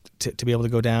lucky enough to be able to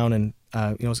go down and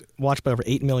it was watched by over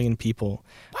 8 million people.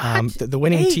 What? The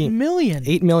winning 8 team, million?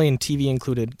 8 million TV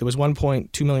included. There was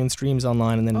 1.2 million streams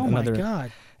online, and then another. Oh my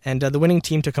God. And the winning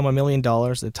team took home $1 million.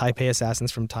 The Taipei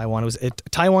Assassins from Taiwan. It was a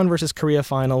Taiwan versus Korea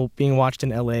final being watched in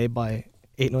LA by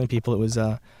 8 million people. It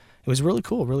was really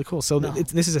cool, really cool. So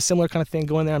this is a similar kind of thing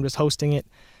going there. I'm just hosting it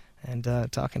and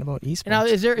talking about esports. Now,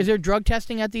 is there drug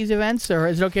testing at these events, or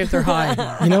is it okay if they're high?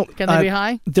 Can they be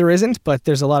high? There isn't, but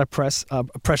there's a lot of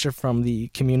pressure from the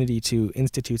community to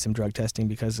institute some drug testing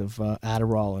because of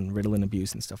Adderall and Ritalin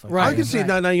abuse and stuff like that. I can see.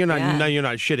 Now you're not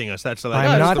shitting us.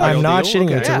 I'm not shitting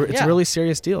you. Okay. It's a really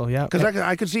serious deal. Yeah. Because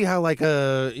I could see how like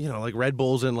like Red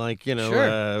Bulls and like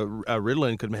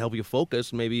Ritalin could help you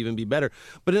focus, and maybe even be better.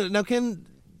 But now can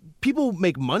people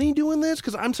make money doing this?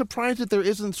 Because I'm surprised that there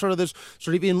isn't sort of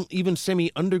even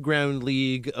semi-underground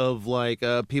league of like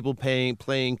people playing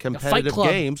competitive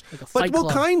games. Like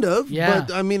kind of. Yeah.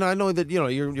 But I mean, I know that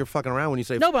you're fucking around when you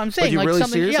say. No, but I'm saying like really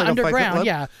something. serious, Yeah, like underground.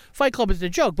 Yeah, Fight Club is the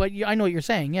joke, but I know what you're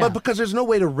saying. Yeah. But because there's no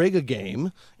way to rig a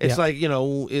game, it's like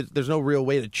there's no real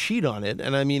way to cheat on it.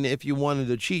 And I mean, if you wanted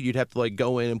to cheat, you'd have to like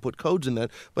go in and put codes in that.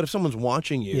 But if someone's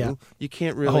watching you, you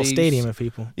can't really. A whole stadium of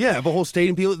people. Yeah, if a whole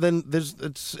stadium of people, then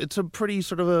it's a pretty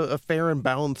sort of a fair and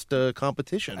balanced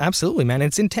competition. Absolutely, man.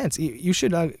 It's intense. You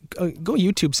should go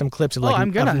YouTube some clips of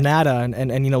I'm gonna. of NATA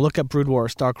and look up Brood War,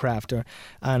 StarCraft,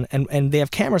 and they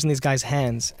have cameras in these guys'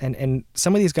 hands, and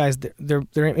some of these guys they're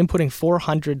inputting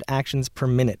 400 actions per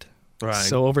minute. Right.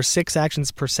 So over 6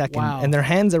 actions per second, Wow. and their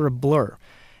hands are a blur.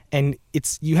 And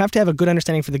you have to have a good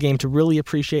understanding for the game to really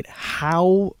appreciate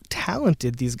how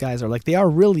talented these guys are. Like, they are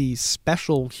really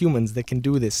special humans that can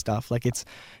do this stuff. Like, it's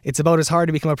about as hard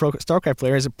to become a pro StarCraft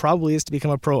player as it probably is to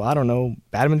become a pro, I don't know,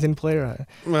 badminton player,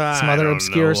 some other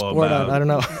obscure sport. I don't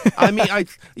know. I mean,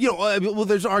 well,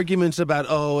 there's arguments about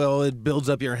it builds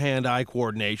up your hand-eye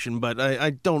coordination, but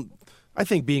I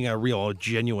think being a real,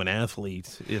 genuine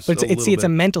athlete is. But it's a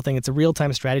mental thing. It's a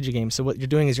real-time strategy game. So what you're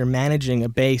doing is you're managing a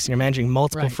base, and you're managing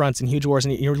multiple fronts in huge wars,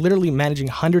 and you're literally managing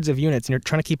hundreds of units, and you're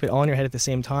trying to keep it all in your head at the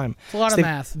same time. It's a lot of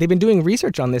math. They've been doing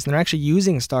research on this, and they're actually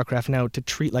using StarCraft now to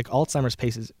treat like Alzheimer's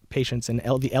patients and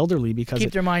the elderly because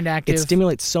keep their mind active. It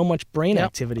stimulates so much brain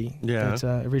activity that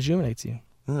it rejuvenates you.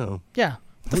 Oh. Yeah.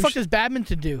 What the fuck does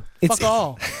badminton do? It's- Fuck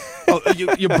all.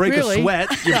 You break a sweat.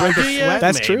 You break a sweat.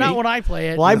 That's maybe. true. Not when I play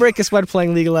it. Well, I break a sweat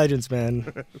playing League of Legends,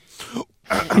 man.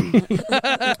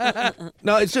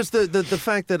 No, it's just the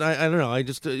fact that I don't know. I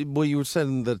just well, you were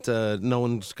saying that no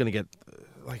one's going to get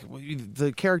like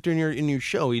the character in your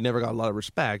show. He never got a lot of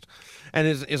respect, and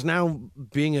is now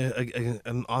being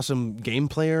an awesome game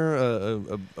player,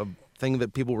 a thing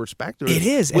that people respect. Or it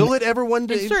is. Will it ever one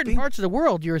day? In certain parts of the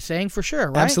world, you were saying, for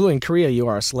sure, right? Absolutely. In Korea, you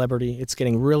are a celebrity. It's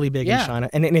getting really big in China,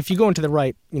 and if you go into the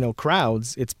right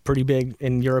crowds, it's pretty big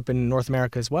in Europe and North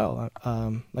America as well.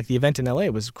 Like the event in LA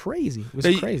was crazy. It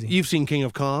was crazy. You've seen King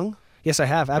of Kong? Yes, I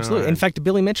have, absolutely. Right. In fact,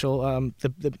 Billy Mitchell,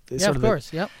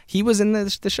 Yep. He was in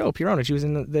the show, Piranha. He was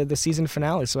in the season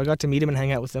finale, so I got to meet him and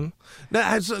hang out with him.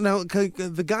 Now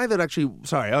the guy that actually,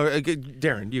 sorry,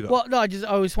 Darren, you go. Well, no, I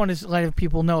always want to let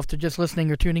people know if they're just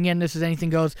listening or tuning in. This is Anything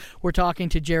Goes. We're talking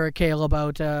to Jared Kale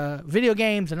about video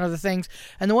games and other things.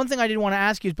 And the one thing I did want to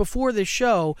ask you is before this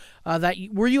show,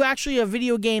 were you actually a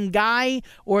video game guy,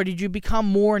 or did you become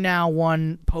more now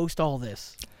one post all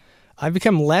this? I've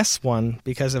become less one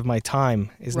because of my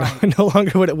time is no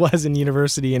longer what it was in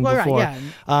university and before. Right,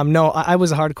 yeah. No, I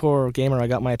was a hardcore gamer. I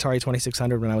got my Atari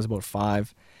 2600 when I was about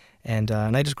 5, and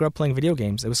I just grew up playing video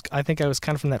games. I think I was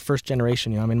kind of from that first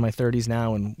generation. I'm in my 30s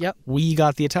now, and we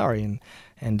got the Atari,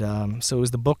 and so it was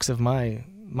the books of my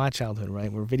childhood,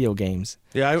 right? Were video games.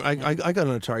 Yeah, I got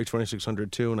an Atari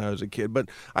 2600 too when I was a kid, but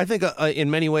I think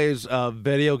in many ways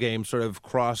video games sort of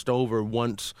crossed over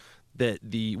once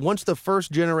the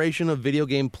first generation of video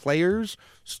game players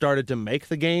started to make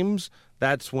the games.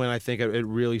 That's when I think it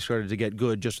really started to get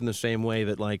good, just in the same way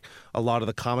that like a lot of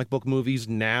the comic book movies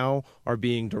now are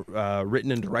being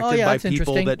written and directed by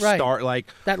people that start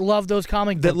like that love those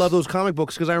comic books. That love those comic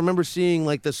books, because I remember seeing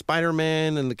like the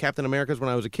Spider-Man and the Captain Americas when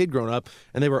I was a kid growing up,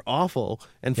 and they were awful,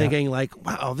 and thinking like,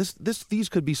 wow, these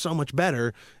could be so much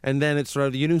better. And then it's sort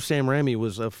of, you knew Sam Raimi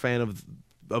was a fan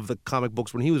of the comic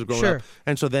books when he was growing up,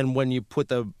 and so then when you put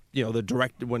the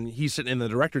director, when he's sitting in the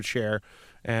director's chair,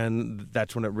 and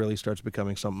that's when it really starts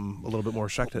becoming something a little bit more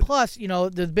respected. Plus,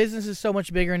 the business is so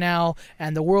much bigger now,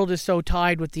 and the world is so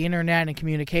tied with the internet and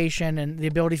communication and the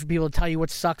ability for people to tell you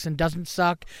what sucks and doesn't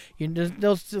suck.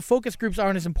 Those focus groups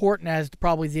aren't as important as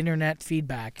probably the internet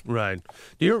feedback. Right.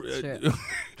 There's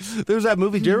that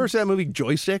movie. Did you ever see that movie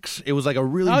Joysticks? It was like a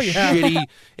really shitty.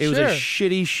 It was a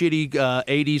shitty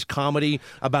 80s comedy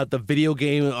about the video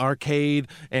game arcade,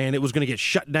 and it was going to get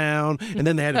shut down. And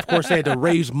then they had to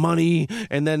raise money.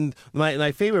 And then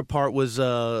my favorite part was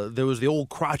there was the old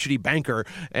crotchety banker,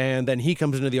 and then he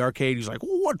comes into the arcade. He's like,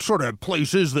 "What sort of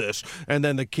place is this?" And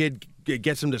then the kid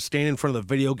gets him to stand in front of the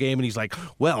video game, and he's like,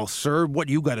 "Well, sir, what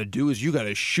you got to do is you got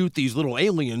to shoot these little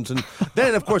aliens." And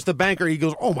then, of course, the banker, he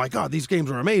goes, "Oh my God, these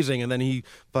games are amazing!" And then he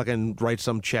fucking writes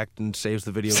some check and saves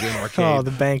the video game arcade. Oh,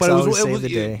 the banks always save the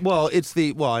day.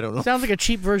 I don't know. Sounds like a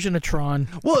cheap version of Tron.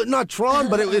 Well, not Tron,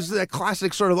 but it was that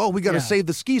classic sort of, we got to save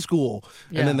the ski school,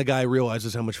 and then the guy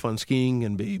realizes how much fun skiing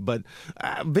can be. But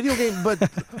video game,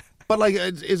 But like,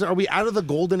 are we out of the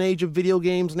golden age of video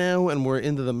games now, and we're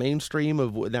into the mainstream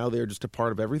of now they're just a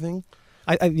part of everything?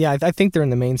 I think they're in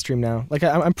the mainstream now. Like,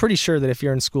 I'm pretty sure that if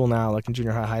you're in school now, like in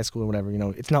junior high, high school, or whatever,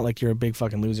 it's not like you're a big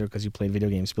fucking loser because you played video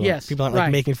games. People aren't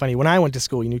like making fun of you. When I went to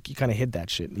school, you kind of hid that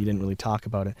shit. You didn't really talk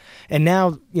about it. And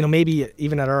now, maybe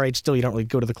even at our age, still, you don't really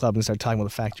go to the club and start talking about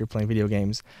the fact you're playing video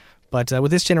games. But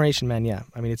with this generation, man,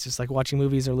 it's just like watching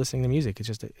movies or listening to music. It's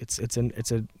just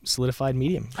it's a solidified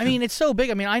medium. It's so big.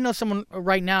 I know someone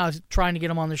right now is trying to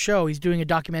get him on the show. He's doing a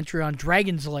documentary on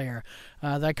Dragon's Lair,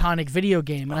 the iconic video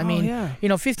game.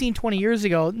 And 15, 20 years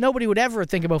ago, nobody would ever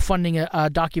think about funding a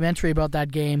documentary about that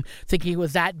game, thinking it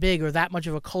was that big or that much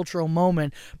of a cultural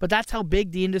moment. But that's how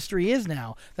big the industry is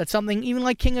now. That's something even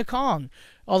like King of Kong.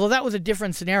 Although that was a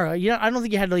different scenario. I don't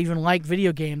think you had to even like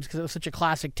video games because it was such a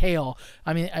classic tale.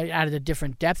 I added a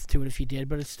different depth to it if you did,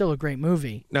 but it's still a great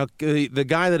movie. Now, the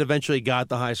guy that eventually got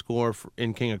the high score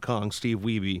in King of Kong, Steve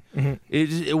Wiebe,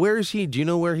 where is he? Do you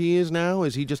know where he is now?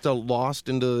 Is he just lost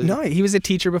into... No, he was a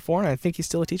teacher before, and I think he's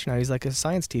still a teacher now. He's like a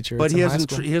science teacher. But he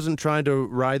hasn't tried to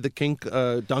ride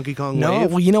the Donkey Kong wave? No,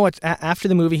 well, you know what? After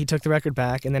the movie, he took the record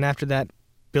back, and then after that,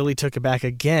 Billy took it back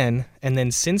again, and then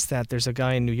since that, there's a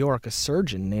guy in New York, a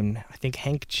surgeon named, I think,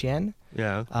 Hank Chen.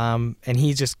 Yeah. And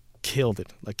he just killed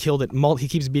it. He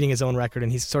keeps beating his own record, and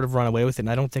he's sort of run away with it, and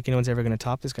I don't think anyone's ever going to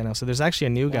top this guy now. So there's actually a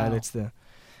new guy that's the...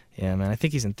 Yeah, man, I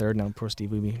think he's in third now, poor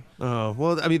Steve Wiebe. Oh,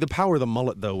 well, the power of the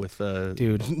mullet, though, with...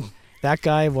 Dude... That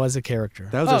guy was a character.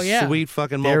 That was a sweet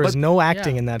fucking moment. There was no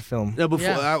acting in that film. No,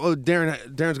 before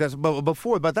Darren's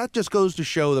got but that just goes to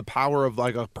show the power of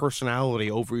like a personality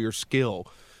over your skill.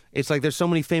 It's like there's so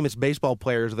many famous baseball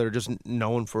players that are just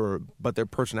known for their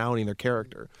personality and their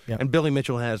character. Yep. And Billy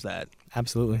Mitchell has that.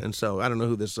 Absolutely. And so I don't know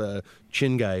who this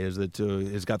Chin guy is that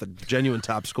has got the genuine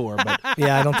top score, but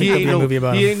yeah, I don't think there'll be a movie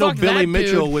about him. He ain't no Fuck Billy that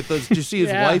Mitchell dude. with those. Did you see his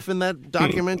Yeah. wife in that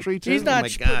documentary too? He's Oh not my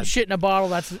putting God. shit in a bottle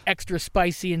that's extra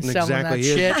spicy and selling Exactly.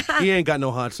 that shit. He ain't got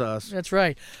no hot sauce. That's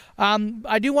right.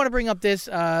 I do want to bring up this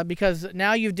because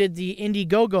now you did the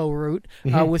Indiegogo route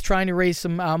with trying to raise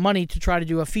some money to try to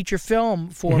do a feature film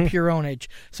for Pure Ownage.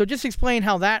 So just explain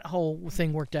how that whole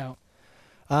thing worked out.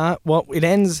 Well, it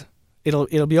ends.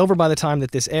 It'll be over by the time that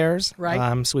this airs.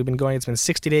 Right. So we've been going. It's been a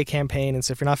 60-day campaign, and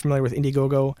so if you're not familiar with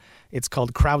Indiegogo, it's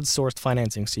called crowdsourced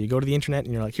financing. So you go to the internet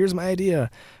and you're like, "Here's my idea,"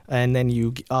 and then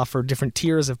you offer different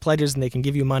tiers of pledges, and they can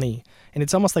give you money. And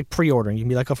it's almost like pre-ordering. You can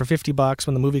be like, "Oh, for $50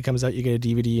 when the movie comes out, you get a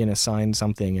DVD and a signed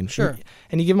something." And Sure.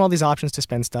 And you give them all these options to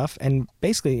spend stuff. And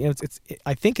basically,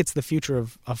 I think it's the future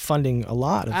of funding a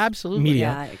lot of Absolutely. media.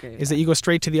 Yeah, I agree with is that you go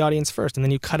straight to the audience first, and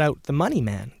then you cut out the money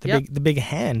man, the big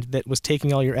hand that was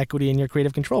taking all your equity and your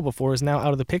creative control before is now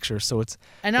out of the picture. So it's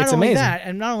And it's not only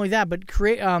amazing. that, but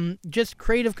just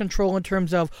creative control in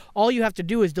terms of all you have to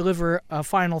do is deliver a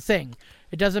final thing.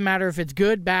 It doesn't matter if it's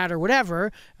good, bad, or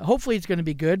whatever. Hopefully it's going to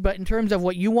be good, but in terms of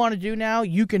what you want to do now,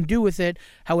 you can do with it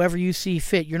however you see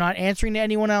fit. You're not answering to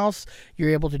anyone else.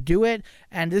 You're able to do it,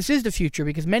 and this is the future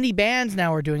because many bands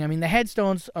now are doing. I mean, the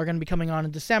Headstones are going to be coming on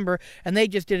in December, and they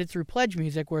just did it through Pledge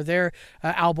Music, where their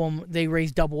album, they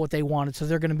raised double what they wanted, so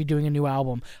they're going to be doing a new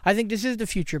album. I think this is the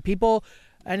future. People,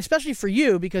 and especially for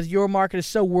you, because your market is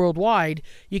so worldwide,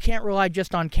 you can't rely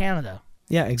just on Canada.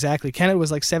 Yeah, exactly. Canada was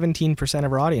like 17%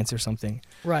 of our audience or something.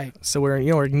 Right. So we're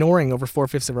ignoring over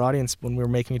 4/5 of our audience when we're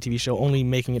making a TV show, only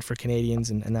making it for Canadians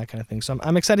and that kind of thing. So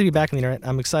I'm excited to be back on the internet.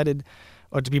 I'm excited,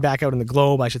 or to be back out in the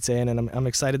globe, I should say. And I'm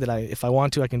excited that if I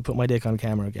want to, I can put my dick on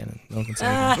camera again. And no one can say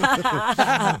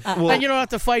anything. And you don't have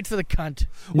to fight for the cunt.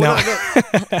 No.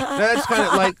 That's kind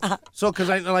of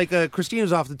like because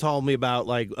Christina's often told me about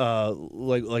like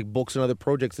books and other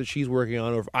projects that she's working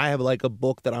on, or if I have like a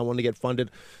book that I want to get funded.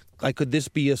 Like, could this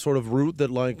be a sort of route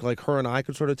that like her and I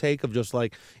could sort of take of just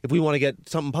like if we want to get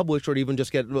something published or even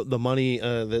just get the money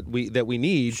that we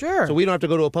need? Sure. So we don't have to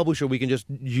go to a publisher. We can just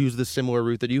use the similar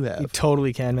route that you have. You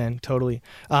totally can, man. Totally.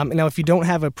 Now, if you don't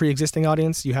have a pre-existing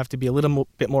audience, you have to be a little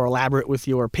bit more elaborate with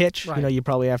your pitch. Right. You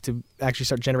probably have to actually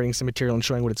start generating some material and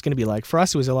showing what it's going to be like. For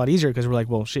us, it was a lot easier because we're like,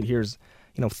 well, shit, here's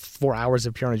 4 hours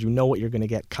of Pure Ownage. You know what you're going to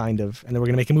get, kind of, and then we're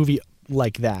going to make a movie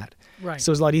like that. Right.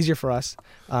 So it's a lot easier for us.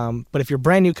 But if you're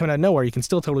brand new coming out of nowhere, you can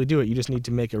still totally do it. You just need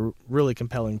to make a really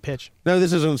compelling pitch. No,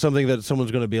 this isn't something that someone's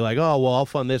going to be like, oh, well, I'll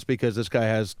fund this because this guy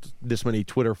has this many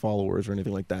Twitter followers or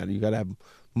anything like that. You got to have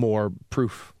more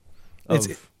proof. It's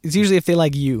usually if they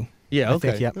like you. Yeah. I Okay.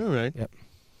 think, yep. All right. Yep.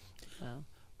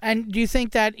 And do you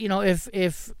think that,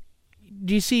 if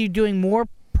do you see you doing more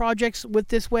projects with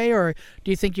this way, or do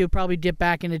you think you'd probably dip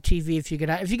back into TV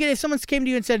if someone came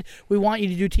to you and said, we want you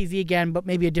to do TV again, but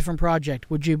maybe a different project,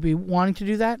 would you be wanting to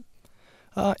do that?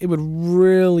 It would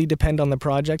really depend on the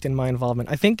project and my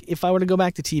involvement. I think if I were to go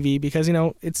back to TV, because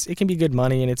it can be good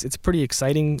money and it's a pretty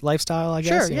exciting lifestyle, I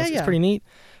guess. Sure, It's pretty neat.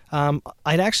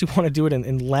 I'd actually want to do it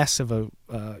in less of a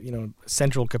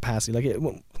central capacity.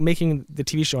 Like making the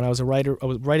TV show, and I was a writer. I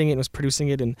was writing it and was producing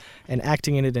it and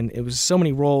acting in it, and it was so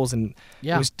many roles, and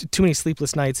it was too many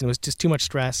sleepless nights, and it was just too much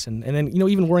stress, and then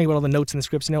even worrying about all the notes and the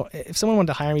scripts. If someone wanted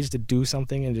to hire me just to do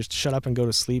something and just shut up and go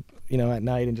to sleep, at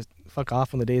night and just fuck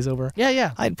off when the day's over.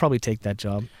 Yeah. I'd probably take that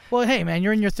job. Well, hey, man,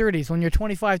 you're in your 30s. When you're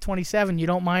 25, 27, you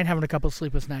don't mind having a couple of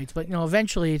sleepless nights, but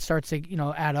eventually it starts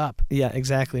to add up. Yeah,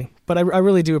 exactly. But I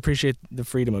really do appreciate the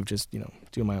freedom of just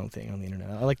doing my own thing on the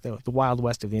internet. I like the wild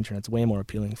west of the internet. It's way more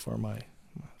appealing for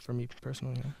me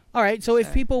personally. All right, so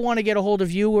if people want to get a hold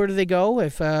of you, where do they go?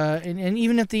 If and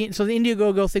even if the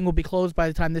Indiegogo thing will be closed by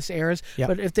the time this airs, Yep.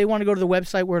 but if they want to go to the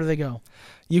website, where do they go?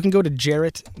 You can go to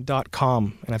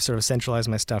jarrett.com, and I've sort of centralized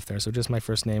my stuff there. So just my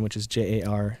first name, which is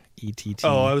JARETT.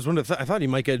 Oh, I was wondering. I thought you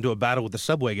might get into a battle with the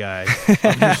Subway guy.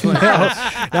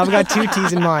 Now I've got 2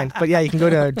 T's in mind. But yeah, you can go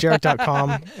to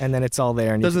jarrett.com, and then it's all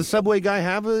there. And Does the Subway guy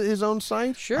have his own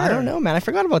site? Sure. I don't know, man. I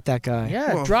forgot about that guy.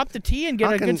 Yeah, Well, drop the T and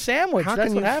get a good sandwich.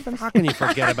 That's what happens. How can you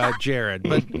forget about Jared?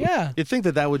 But Yeah. you'd think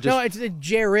that would just. No, it's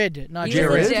Jared, not He's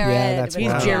Jared. a Jared. Yeah, that's but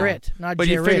He's wow. Jarrett, not But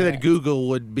you Jared. figure that Google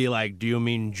would be like, "Do you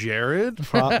mean Jared?"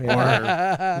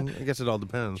 Yeah. I guess it all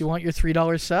depends. Do you want your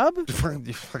 $3 sub? You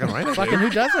fucking right. I Fucking do. who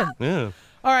doesn't? Yeah.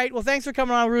 All right, well, thanks for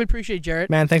coming on. I really appreciate it, Jarrett.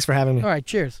 Man, thanks for having me. All right,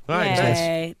 cheers. All right.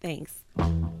 Yay, thanks.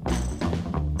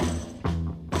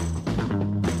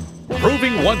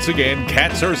 Proving once again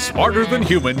cats are smarter than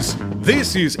humans,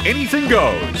 this is Anything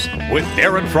Goes with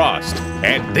Darren Frost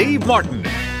and Dave Martin.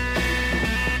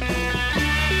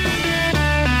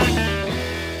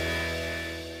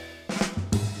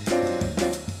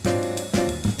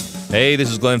 Hey,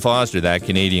 this is Glenn Foster,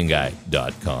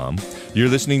 thatcanadianguy.com. You're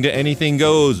listening to Anything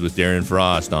Goes with Darren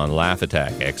Frost on Laugh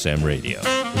Attack XM Radio.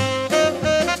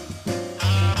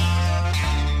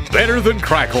 Better than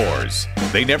crack whores.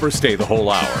 They never stay the whole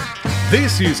hour.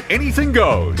 This is Anything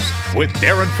Goes with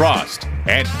Darren Frost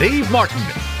and Dave Martin.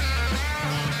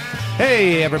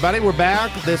 Hey, everybody, we're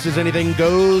back. This is Anything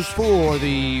Goes for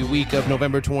the week of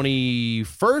November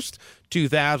 21st,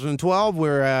 2012.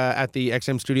 We're at the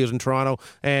XM Studios in Toronto,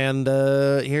 and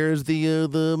here's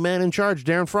the man in charge,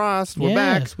 Darren Frost. We're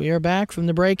back. Yes, we are back from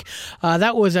the break.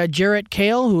 That was Jarrett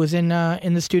Kale, who was in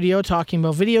the studio talking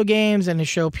about video games and his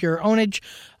show Pure Ownage.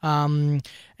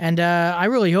 And I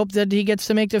really hope that he gets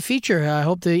to make the feature. I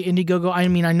hope the Indiegogo. I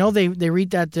mean, I know they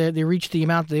reached the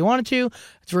amount that they wanted to.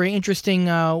 It's a very interesting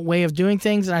way of doing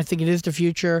things, and I think it is the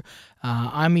future.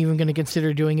 I'm even going to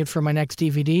consider doing it for my next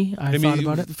DVD. I thought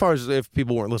about it. As far as if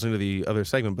people weren't listening to the other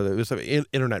segment, but it was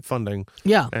internet funding.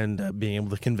 Yeah. And being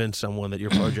able to convince someone that your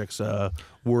project's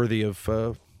worthy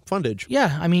of fundage.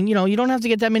 Yeah, I mean, you don't have to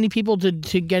get that many people to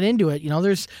get into it.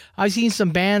 I've seen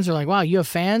some bands are like, wow, you have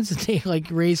fans, and they like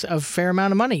raise a fair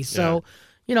amount of money. So,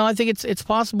 I think it's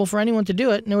possible for anyone to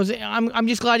do it. And I'm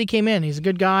just glad he came in. He's a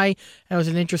good guy. And it was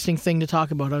an interesting thing to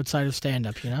talk about outside of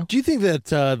stand-up. Do you think that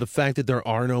the fact that there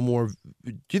are no more?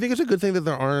 Do you think it's a good thing that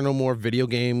there are no more video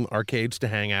game arcades to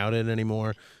hang out in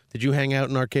anymore? Did you hang out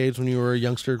in arcades when you were a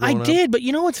youngster growing up? I did, but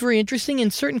what's very interesting?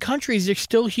 In certain countries, they're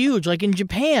still huge. Like in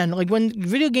Japan, like when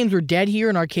video games were dead here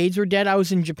and arcades were dead, I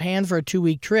was in Japan for a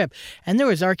 2-week trip, and there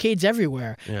was arcades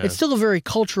everywhere. Yeah. It's still a very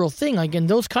cultural thing. Like in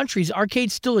those countries,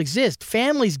 arcades still exist.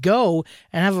 Families go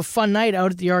and have a fun night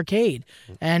out at the arcade,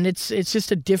 and it's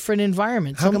just a different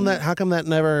environment. How come that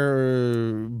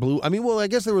never blew? I mean, well, I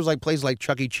guess there was like places like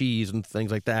Chuck E. Cheese and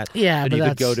things like that. Yeah, that you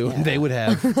could go to, and they would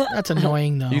have. That's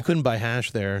annoying, though. You couldn't buy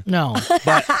hash there. No.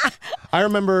 But I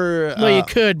remember... well, you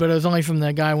could, but it was only from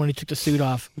the guy when he took the suit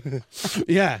off.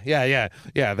 Yeah.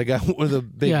 The guy with the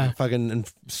big fucking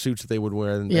suits that they would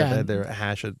wear, and they had their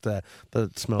hash that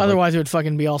smelled otherwise, it would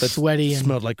fucking be all sweaty. And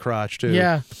smelled like crotch, too.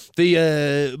 Yeah.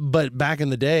 But back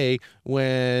in the day,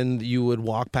 when you would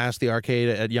walk past the arcade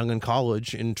at Yonge and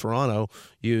College in Toronto,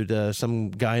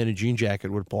 some guy in a jean jacket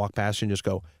would walk past you and just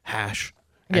go, hash.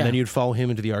 And then you'd follow him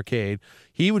into the arcade.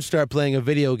 He would start playing a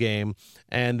video game,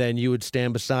 and then you would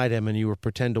stand beside him, and you would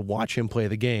pretend to watch him play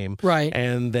the game. Right.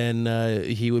 And then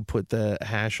he would put the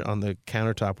hash on the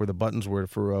countertop where the buttons were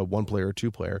for a 1-player or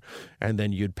 2-player, and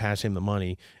then you'd pass him the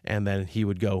money, and then he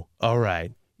would go, all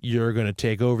right, you're going to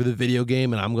take over the video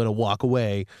game, and I'm going to walk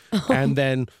away. And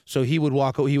then, so he would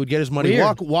get his money,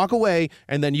 walk away,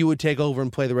 and then you would take over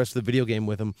and play the rest of the video game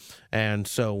with him. And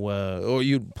so, or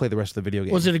you'd play the rest of the video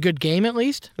game. Was it a good game at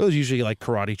least? It was usually like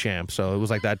Karate Champ, so it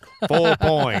was like that full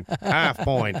point, half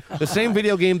point. The same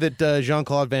video game that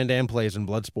Jean-Claude Van Damme plays in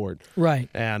Bloodsport. Right.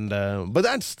 And, but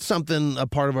that's a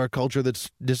part of our culture that's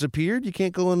disappeared. You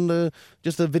can't go into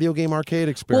just a video game arcade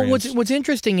experience. Well, what's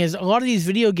interesting is a lot of these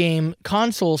video game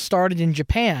consoles started in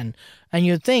Japan, and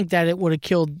you'd think that it would have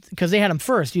killed, because they had them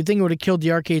first, you'd think it would have killed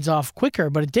the arcades off quicker,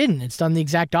 but it didn't. It's done the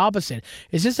exact opposite.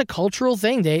 It's just a cultural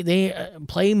thing. They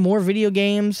play more video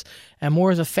games and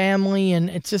more as a family, and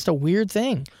it's just a weird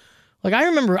thing. Like I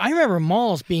remember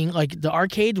malls being like, the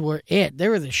arcades were it. They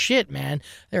were the shit, man.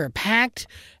 They were packed,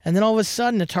 and then all of a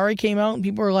sudden Atari came out, and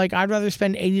people were like, I'd rather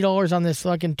spend $80 on this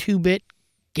fucking 2-bit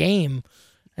game,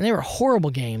 and they were horrible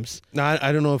games. No,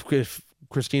 I don't know if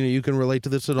Christina, you can relate to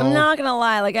this at all? I'm not gonna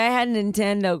lie. Like I had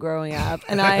Nintendo growing up,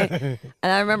 and I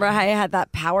remember I had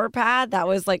that power pad that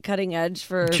was like cutting edge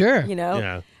for sure.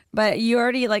 Yeah. But you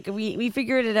already like we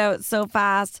figured it out so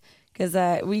fast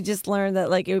because we just learned that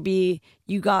like it would be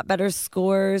you got better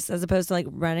scores as opposed to like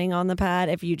running on the pad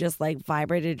if you just like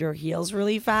vibrated your heels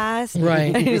really fast.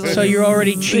 Right. So you're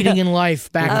already cheating in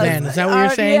life back then. Is that what you're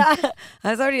saying? Yeah.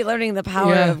 I was already learning the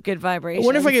power of good vibration. I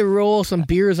wonder if I could roll some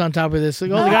beers on top of this.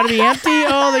 Like, oh, they got to be empty?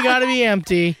 Oh, they got to be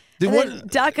empty.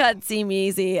 Duck Hunt seemed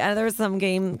easy. And there was some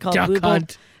game called Duck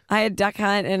Hunt. I had Duck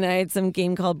Hunt, and I had some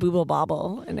game called Booble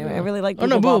Bobble, and I really liked Booble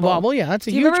Bobble. Bobble. Bobble, yeah, that's a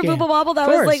huge game. Do you remember Booble Bobble? That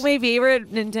was like my favorite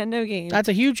Nintendo game. That's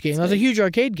a huge game. That was a huge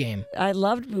arcade game. I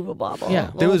loved Booble Bobble.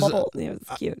 Yeah. It was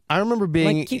cute. I remember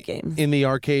being like cute games. in the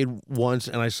arcade once,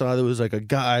 and I saw there was like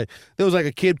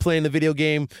a kid playing the video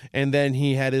game, and then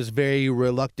he had his very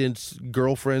reluctant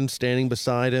girlfriend standing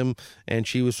beside him, and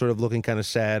she was sort of looking kind of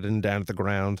sad and down at the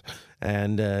ground.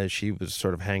 And she was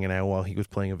sort of hanging out while he was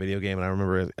playing a video game. And I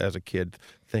remember as a kid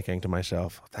thinking to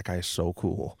myself, that guy is so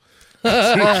cool.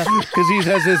 Because he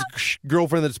has his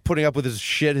girlfriend that's putting up with his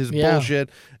shit, his bullshit.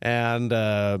 And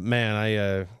man,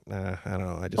 I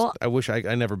don't know. I wish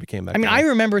I never became that guy. I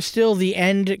remember still the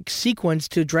end sequence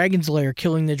to Dragon's Lair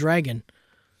killing the dragon.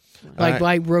 Like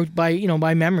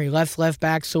by memory, left,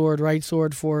 back, sword, right,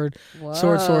 sword, forward,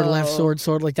 sword, left,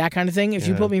 sword, like that kind of thing. If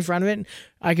you put me in front of it,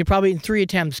 I could probably in 3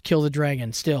 attempts kill the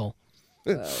dragon still.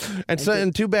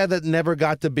 And too bad that never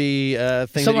got to be a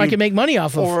thing something I could make money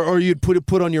off of, or you'd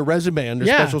put on your resume under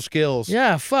special skills.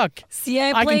 Yeah, fuck. See,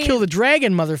 I can kill the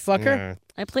dragon, motherfucker. Yeah.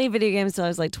 I played video games until I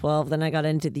was like 12. Then I got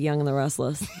into The Young and the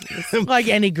Restless. Like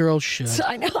any girl should.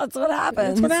 I know, that's what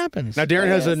happens. That's what happens. Now, Darren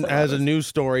has a news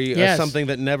story, something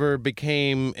that never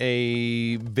became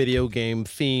a video game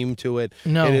theme to it.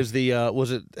 No. It is the,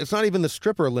 it's not even the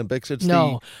Stripper Olympics. It's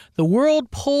the World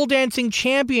Pole Dancing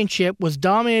Championship was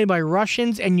dominated by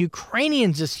Russians and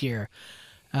Ukrainians this year.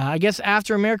 I guess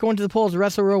after America went to the polls, the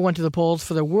rest of the world went to the polls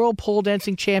for the World Pole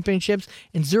Dancing Championships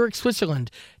in Zurich,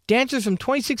 Switzerland. Dancers from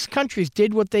 26 countries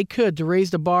did what they could to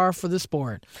raise the bar for the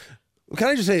sport. Can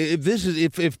I just say,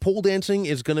 if pole dancing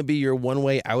is going to be your one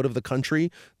way out of the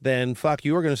country, then fuck,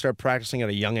 you are going to start practicing at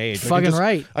a young age. Fucking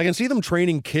right. I can see them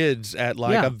training kids at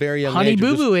like a very young Honey age.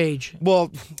 Boo Boo age.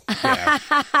 Well,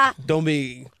 yeah. Don't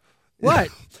be... What?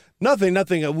 Nothing.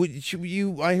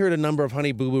 I heard a number of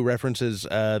Honey Boo Boo references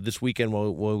this weekend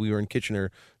while we were in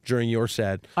Kitchener during your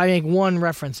set. I make one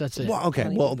reference, that's it. Well,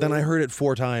 okay. Then I heard it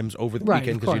 4 times over the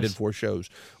weekend because you did 4 shows.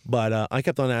 But I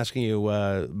kept on asking you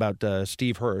about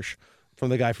Steve Hirsch, from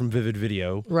the guy from Vivid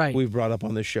Video. Right. We've brought up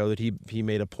on this show that he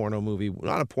made a porno movie.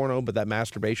 Not a porno, but that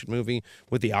masturbation movie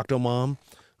with the Octomom.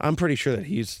 I'm pretty sure that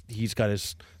he's got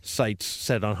his sights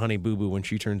set on Honey Boo Boo when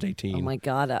she turns 18. Oh my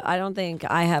God, I don't think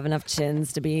I have enough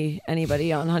chins to be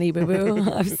anybody on Honey Boo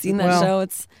Boo. I've seen that show.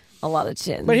 It's a lot of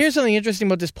chins. But here's something interesting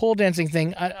about this pole dancing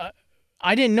thing.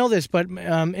 I didn't know this, but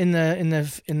in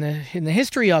the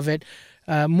history of it,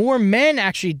 more men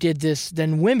actually did this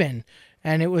than women,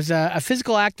 and it was a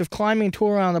physical act of climbing to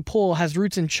around the pole has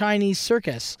roots in Chinese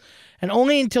circus. And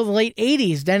only until the late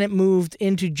 80s, then it moved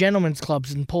into gentlemen's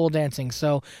clubs and pole dancing.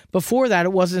 So before that,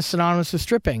 it wasn't synonymous with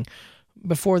stripping.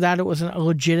 Before that, it was a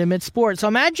legitimate sport. So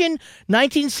imagine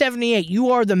 1978, you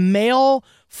are the male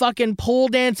fucking pole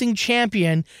dancing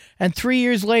champion, and 3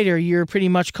 years later, you're pretty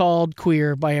much called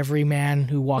queer by every man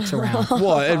who walks around.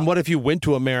 Well, and what if you went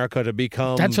to America to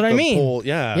become That's what I mean. Pole,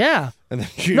 yeah. And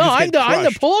then I'm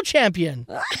the pole champion.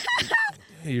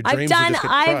 Your dreams just get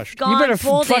crushed. You better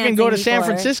fucking go to San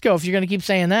Francisco if you're going to keep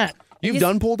saying that. You've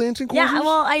done pole dancing courses? Yeah,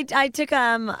 well, I took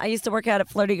I used to work out at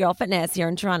Flirty Girl Fitness here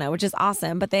in Toronto, which is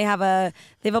awesome. But they have a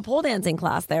pole dancing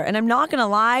class there, and I'm not gonna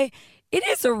lie, it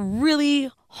is a really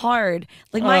hard.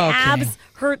 Like my abs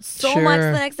hurt so much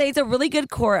the next day. It's a really good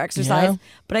core exercise,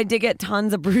 but I did get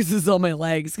tons of bruises on my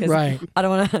legs because I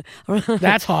don't want to.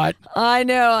 That's hot. I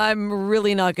know I'm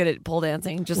really not good at pole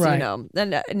dancing. Just so you know,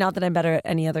 and not that I'm better at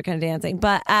any other kind of dancing,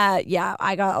 but yeah,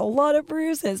 I got a lot of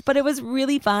bruises, but it was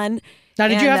really fun. Now,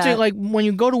 did you have to, like, when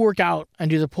you go to work out and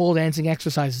do the pole dancing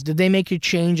exercises, did they make you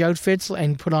change outfits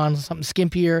and put on something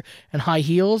skimpier and high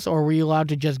heels, or were you allowed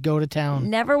to just go to town?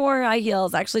 Never wore high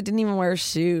heels. Actually, didn't even wear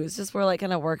shoes. Just wore, like,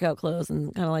 kind of workout clothes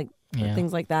and kind of, like,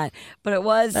 things like that. But it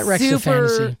was that wrecks the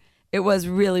fantasy. It was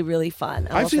really, really fun.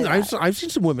 I've seen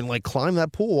some women like climb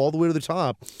that pole all the way to the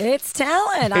top. It's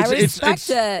talent. I respect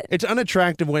it. It's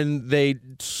unattractive when they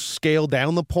scale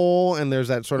down the pole and there's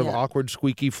that sort of awkward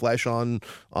squeaky flesh on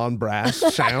brass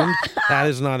sound. That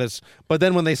is not as. But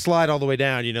then when they slide all the way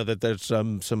down, you know that there's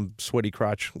some sweaty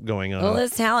crotch going on. Well,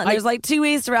 it's talent. There's like 2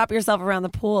 ways to wrap yourself around the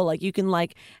pool. Like you can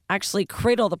like actually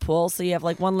cradle the pool, so you have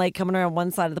like one leg coming around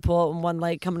one side of the pool and one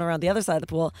leg coming around the other side of the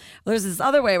pool. There's this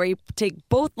other way where you take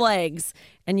both legs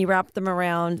and you wrap them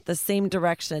around the same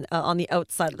direction on the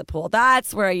outside of the pool.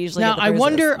 That's where I usually get the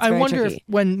bruises. I wonder tricky. if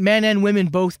when men and women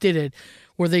both did it,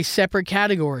 were they separate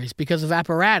categories because of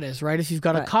apparatus, right? If you've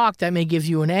got a cock, that may give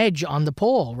you an edge on the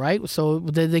pole, right? So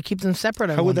they keep them separate.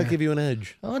 How would that give you an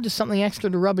edge? Oh, just something extra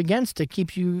to rub against to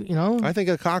keep you, I think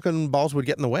a cock and balls would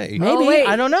get in the way. Maybe.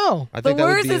 I don't know. The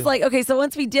worst is like, okay, so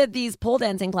once we did these pole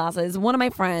dancing classes, one of my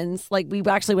friends, like we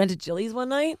actually went to Jilly's one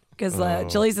night.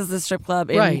 Because Chili's is a strip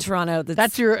club in Toronto.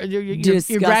 That's your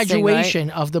graduation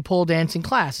of the pole dancing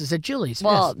class is at Chili's.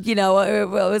 Well, you know,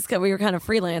 we were kind of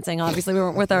freelancing. Obviously, we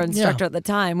weren't with our instructor at the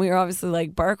time. We were obviously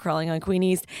like bar crawling on Queen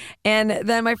East. And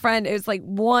then my friend, it was like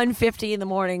 1:50 in the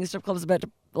morning. Strip club's about to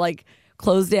like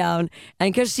close down.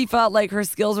 And because she felt like her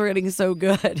skills were getting so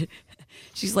good,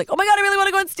 she's like, oh my God, I really want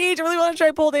to go on stage. I really want to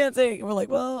try pole dancing. And we're like,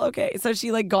 well, okay. So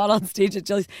she like got on stage at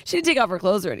Jilly's. She didn't take off her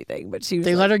clothes or anything, but she was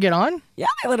They let her get on? Yeah,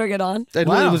 they let her get on. And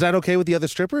Wow. was that okay with the other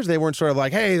strippers? They weren't sort of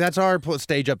like, hey, that's our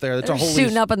stage up there. That's a whole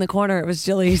shooting up in the corner. It was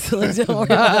Jilly's. So like, don't worry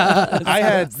about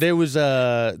it. there was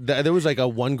like a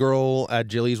one girl at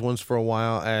Jilly's once for a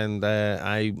while, and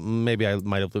I might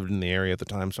have lived in the area at the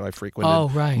time, so I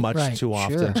frequented much too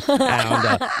often.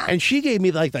 And she gave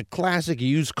me like the classic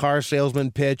used car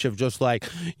salesman pitch of just like,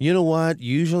 you know what?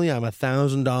 Usually I'm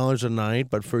 $1,000 a night,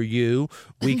 but for you,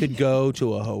 we could go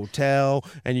to a hotel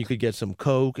and you could get some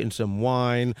Coke and some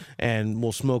wine, and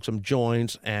we'll smoke some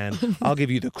joints, and I'll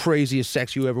give you the craziest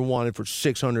sex you ever wanted for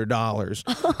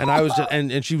 $600. And I was,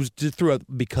 and she was just threw out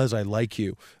because I like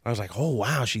you. I was like, oh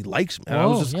wow, she likes me. And I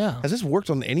was just, has this worked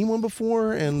on anyone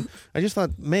before? And I just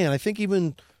thought, man, I think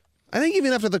even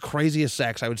after the craziest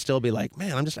sex, I would still be like,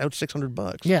 man, I'm just out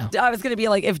 $600. Yeah. I was going to be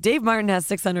like, if Dave Martin has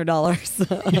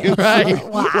 $600. Right.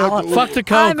 Wow. Fuck the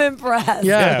Coke. I'm impressed.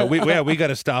 Yeah. We got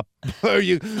to stop.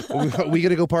 We going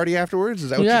to go party afterwards?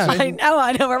 Is that what you're saying?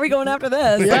 I know. Where are we going after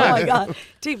this? Yeah. Oh my God.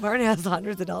 Dave Martin has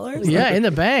hundreds of dollars. Yeah, in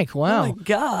the bank. Wow. Oh my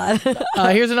God.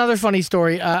 Here's another funny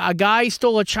story. A guy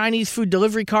stole a Chinese food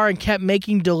delivery car and kept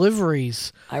making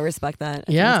deliveries. I respect that. I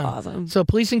think Yeah. that's awesome. So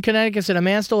police in Connecticut said a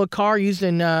man stole a car used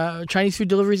in Chinese food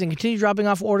deliveries and continued dropping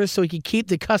off orders so he could keep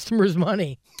the customer's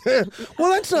money.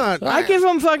 Well, that's not. I give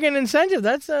him fucking incentive.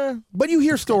 That's But you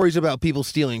hear stories about people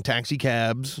stealing taxi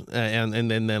cabs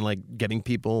and then like getting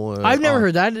people. I've never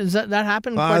heard that. Does that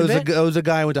happen quite a bit? It was a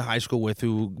guy I went to high school with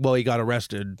who, he got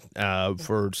arrested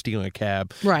for stealing a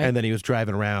cab. Right. And then he was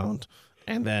driving around.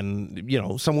 And then,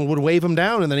 someone would wave him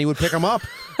down, and then he would pick him up.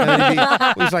 And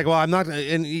then he's like, well, I'm not,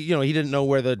 and, he didn't know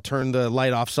where the turn the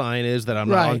light off sign is, that I'm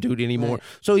not on duty anymore. Right.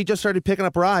 So he just started picking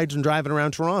up rides and driving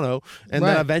around Toronto. And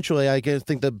then eventually, I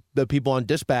think the people on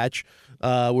dispatch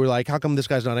were like, how come this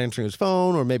guy's not answering his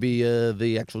phone? Or maybe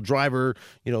the actual driver,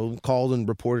 called and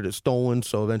reported it stolen.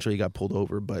 So eventually he got pulled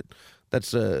over. But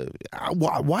that's,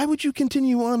 why would you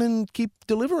continue on and keep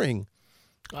delivering?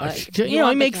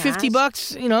 You make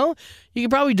 $50. You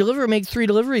could probably make 3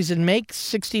 deliveries and make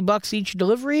 $60 each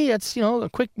delivery. That's a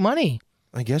quick money.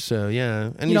 I guess so,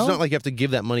 yeah. And it's not like you have to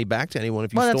give that money back to anyone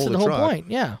if you stole the truck. That's the whole point.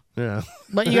 Yeah. Yeah.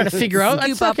 But you got to figure out.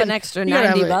 Scoop up an extra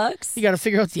 $90. You got to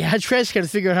figure out the address. You got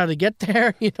to figure out how to get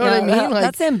there. You know what I mean?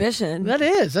 That's ambition. That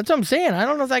is. That's what I'm saying. I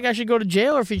don't know if that guy should go to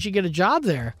jail or if he should get a job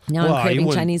there. Now I'm craving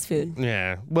Chinese food.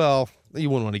 Yeah. Well, you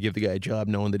wouldn't want to give the guy a job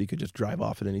knowing that he could just drive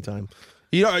off at any time.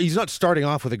 He's not starting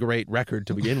off with a great record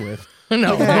to begin with.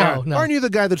 No. Aren't you the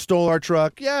guy that stole our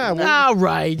truck? Yeah. All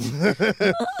right.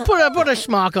 Put a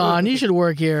schmuck on. You should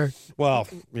work here. Well,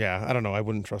 yeah. I don't know. I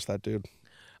wouldn't trust that dude.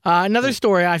 Another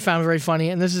story I found very funny,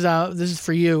 and this is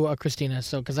for you, Christina.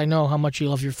 So, because I know how much you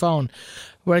love your phone.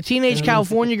 Where a teenage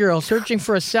California girl searching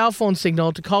for a cell phone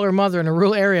signal to call her mother in a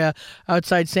rural area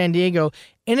outside San Diego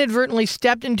inadvertently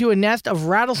stepped into a nest of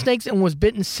rattlesnakes and was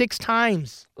bitten 6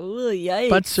 times. Ooh, yikes.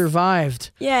 But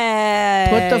survived. Yay.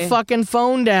 Put the fucking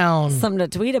phone down. Something to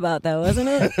tweet about, though, isn't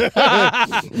it?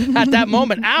 At that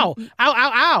moment. Ow. Ow, ow,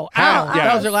 ow. Ow. Yeah.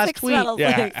 That was her last 6 tweet.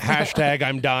 Yeah. Hashtag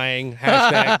I'm dying.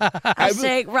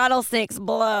 Hashtag rattlesnakes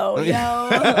blow. Yo.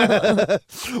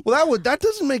 Well,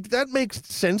 that makes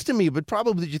sense to me, but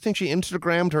probably, did you think she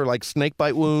Instagrammed her like snake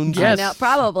bite wounds? Yes. I know,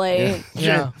 probably.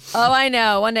 Yeah. Oh, I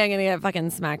know. One day I'm going to get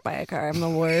fucking smacked by a car. I'm the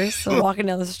worst. So walking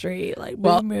down the street, like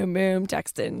boom, boom, boom,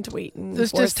 texting, tweeting.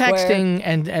 This texting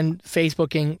and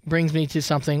Facebooking brings me to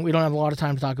something we don't have a lot of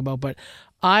time to talk about, but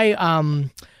I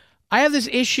have this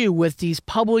issue with these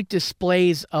public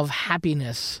displays of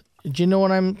happiness. Do you know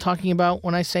what I'm talking about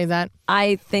when I say that?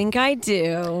 I think I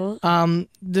do.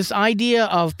 This idea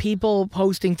of people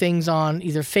posting things on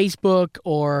either Facebook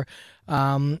or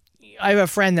I have a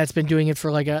friend that's been doing it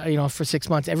for for 6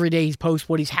 months. Every day he posts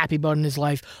what he's happy about in his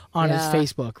life on his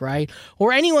Facebook, right?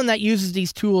 Or anyone that uses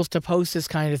these tools to post this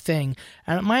kind of thing.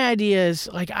 And my idea is,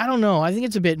 I don't know. I think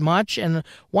it's a bit much. And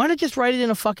why not just write it in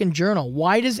a fucking journal?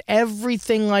 Why does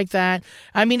everything like that?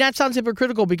 I mean, that sounds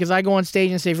hypocritical because I go on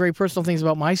stage and say very personal things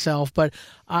about myself. But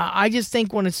I just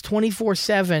think when it's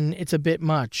 24/7, it's a bit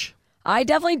much. I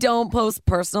definitely don't post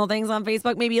personal things on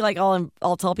Facebook. Maybe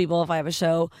I'll tell people if I have a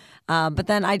show, but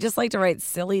then I just like to write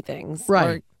silly things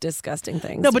or disgusting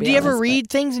things. No, but do you ever read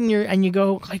things and you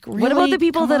go like, really? What about the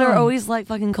people that are always like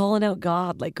fucking calling out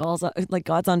God, like God's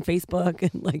on Facebook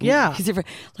and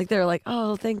like they're like,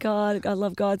 oh, thank God, I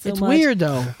love God so much. It's weird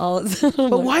though.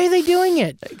 But why are they doing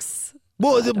it?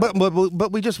 Well,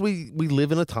 but we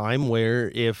live in a time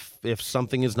where if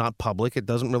something is not public, it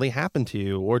doesn't really happen to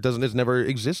you, or it's never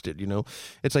existed. You know,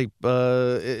 it's like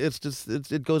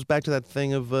it goes back to that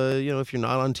thing of if you're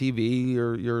not on TV,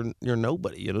 you're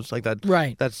nobody. You know, it's like that.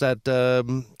 Right. That's that.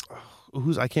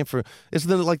 It's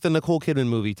like the Nicole Kidman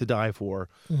movie To Die For,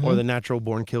 or the Natural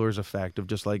Born Killers effect of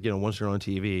just like once you're on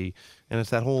TV, and it's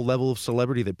that whole level of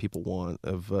celebrity that people want.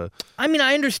 I mean,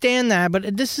 I understand that,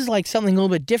 but this is like something a little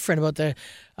bit different about the.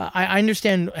 I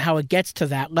understand how it gets to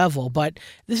that level, but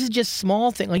this is just small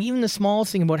thing. Like even the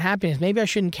smallest thing about happiness, maybe I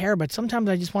shouldn't care, but sometimes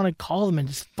I just want to call them and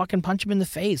just fucking punch them in the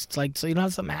face. It's like so you don't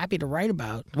have something happy to write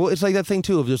about. Well, it's like that thing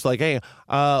too of just like, hey,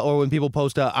 or when people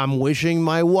post, "I'm wishing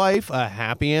my wife a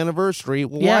happy anniversary."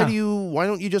 Well, Yeah. why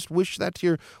don't you just wish that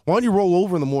to why don't you roll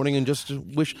over in the morning and just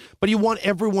wish? But you want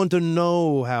everyone to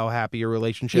know how happy your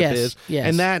relationship is,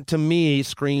 and that to me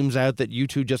screams out that you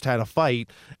two just had a fight,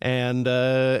 and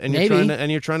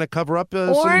you're trying to cover up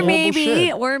some horrible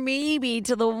shit. Or maybe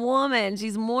to the woman,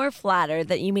 she's more flattered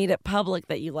that you made it public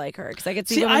that you like her. Because I could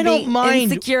see women I don't being mind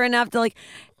insecure enough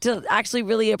to actually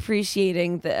really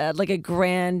appreciating the like a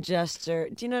grand gesture.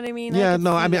 Do you know what I mean? Yeah,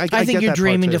 no, I mean, I think get you're that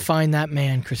dreaming part, to find that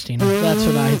man, Christina. That's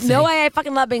what I think. No way, I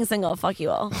fucking love being single. Fuck you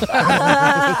all.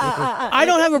 I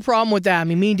don't have a problem with that. I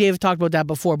mean, me and Dave have talked about that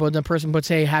before, but the person puts,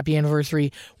 hey, happy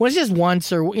anniversary, when it's just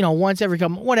once or, once every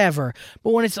couple, whatever.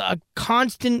 But when it's a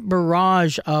constant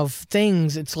barrage of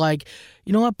things, it's like,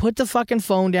 you know what? Put the fucking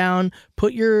phone down.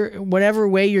 Put your whatever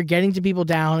way you're getting to people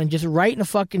down, and just write in a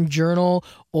fucking journal,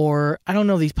 or I don't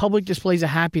know. These public displays of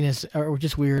happiness are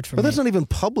just weird for me. But that's not even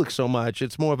public so much.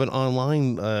 It's more of an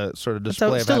online sort of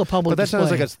display. It's still a public But that sounds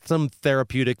display. like some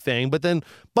therapeutic thing. But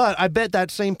I bet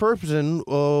that same person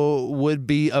would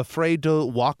be afraid to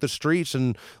walk the streets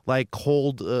and like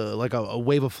hold like a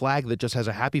wave a flag that just has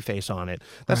a happy face on it.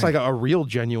 That's like a real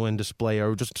genuine display,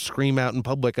 or just scream out in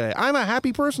public, "I'm a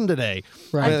happy person today."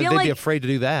 Right. I feel They'd like be afraid to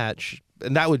do that.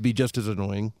 And that would be just as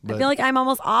annoying. I feel like I'm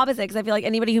almost opposite, because I feel like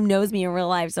anybody who knows me in real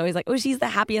life is always like, oh, she's the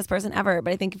happiest person ever.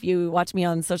 But I think if you watch me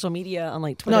on social media, on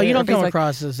like Twitter, No, you don't or come Facebook,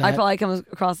 across as that. I probably come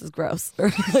across as gross.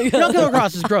 You don't come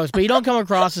across as gross, but you don't come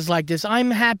across as like this. I'm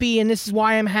happy, and this is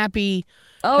why I'm happy.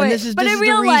 Oh, and wait. this is, but this in is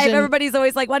the real life, reason- everybody's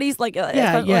always like, "Why do you like?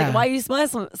 Yeah. Why do you smile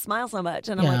so much?"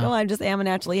 And I'm like, Yeah. "Oh, I just am a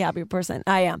naturally happy person.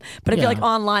 I am." But I feel like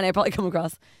online, I probably come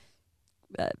across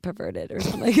perverted or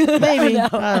something. Maybe. I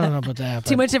I don't know about that.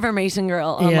 Too but- much information, girl.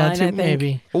 Online, Yeah, I think.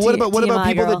 maybe. Well, what about TMI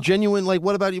people girl. that genuine like?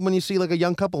 What about when you see like a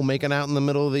young couple making out in the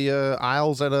middle of the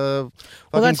aisles at a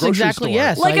Well, that's grocery exactly- store?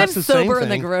 yes. Like I'm That's the same sober in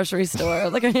the thing. grocery store.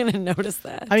 Like I'm gonna notice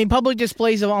that. I mean, public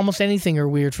displays of almost anything are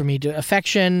weird for me.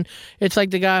 Affection, it's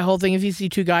like the whole thing. If you see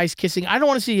two guys kissing, I don't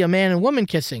want to see a man and woman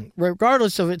kissing.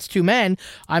 Regardless of it's two men,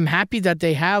 I'm happy that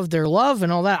they have their love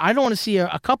and all that. I don't want to see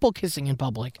a couple kissing in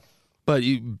public. But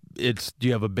do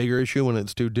you have a bigger issue when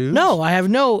it's two dudes? No, I have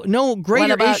no greater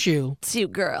What about issue. two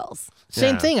girls?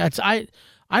 Same Yeah. thing.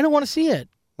 I don't want to see it.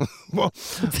 Well,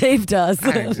 Dave does.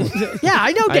 Yeah,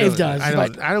 I know Dave does. I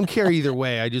but don't care either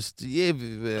way. I just I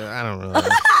don't know.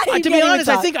 to be honest,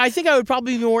 I think I would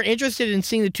probably be more interested in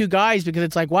seeing the two guys, because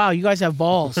it's like, wow, you guys have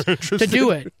balls to do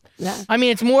it. Yeah. I mean,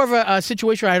 it's more of a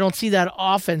situation where I don't see that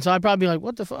often, so I'd probably be like,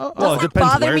 what the fuck? Well, it Doesn't depends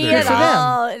bother where me they're at at.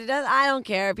 all. I don't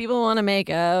care. People want to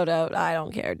make out. I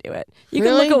don't care. Do it. You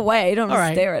Really? can look away. You don't All have to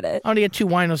right. stare at it. I want to get two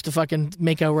winos to fucking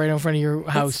make out right in front of your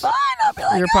house. It's fine. I'll be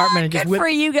like, Your apartment and just good whip- for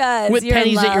you guys. With You're in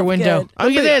pennies at your love. window. Good.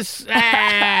 Look at this.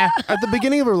 Ah. At the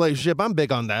beginning of a relationship, I'm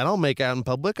big on that. I'll make out in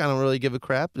public. I don't really give a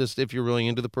crap. Just if you're really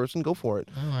into the person, go for it.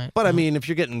 All right. But I mean, if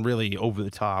you're getting really over the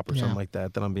top or something like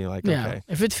that, then I'm being like, Yeah. okay.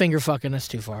 If it's finger fucking, that's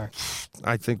too far.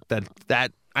 I think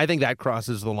that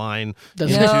crosses the line.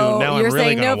 Does into, it? No, now you're I'm really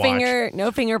saying gonna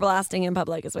no finger blasting in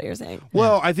public is what you're saying.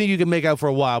 Well, I think you can make out for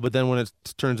a while, but then when it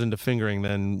turns into fingering,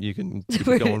 then you can keep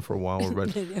it going for a while.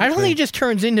 But I don't think it just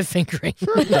turns into fingering.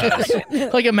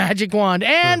 Like a magic wand.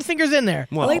 And fingers in there.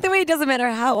 I well, like the way it doesn't matter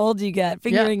how old you get.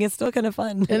 Fingering is still kind of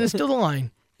fun. And it's still the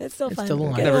line. It's still fun. still a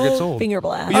line. Good Never gets old old. Finger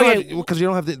blast. because you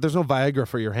don't have there's no Viagra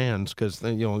for your hands because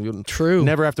you True.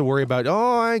 never have to worry about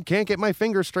I can't get my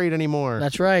finger straight anymore.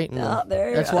 That's right. Oh,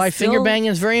 there That's you why go. finger Still-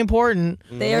 banging is very important.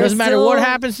 They are Doesn't matter what still-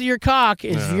 happens to your cock,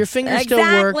 if your fingers still work.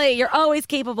 Exactly. You're always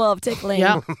capable of tickling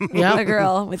Yeah, yeah. a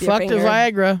girl with your Fuck the finger.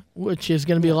 Viagra, which is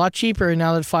going to be a lot cheaper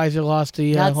now that Pfizer lost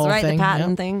the That's whole right, thing. the patent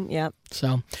Yeah. thing. Yep.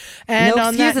 So, and no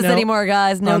on that excuses note, anymore,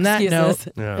 guys. No on that excuses.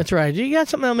 note, that's right. You got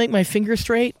something that'll make my finger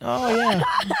straight? Oh yeah,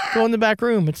 go in the back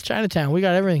room. It's Chinatown. We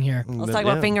got everything here. Let's talk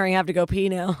about fingering. I have to go pee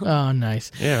now. Oh,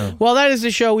 nice. Yeah. Well, that is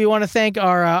the show. We want to thank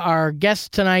our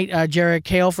guest tonight, Jared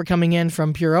Kale, for coming in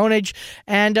from Pure Ownage,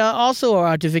 and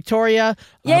also to Victoria,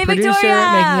 Yay, producer,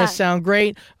 Victoria! making us sound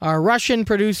great. Our Russian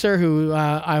producer, who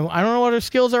I don't know what her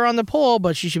skills are on the pole,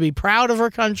 but she should be proud of her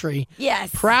country. Yes.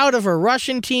 Proud of her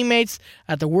Russian teammates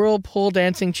at the World Pole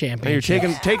Dancing Championship.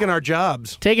 You're taking our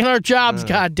jobs. Taking our jobs,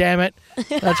 God damn it.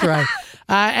 That's right.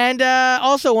 And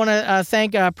also want to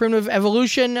thank Primitive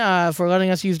Evolution for letting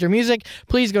us use their music.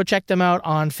 Please go check them out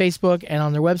on Facebook and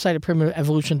on their website at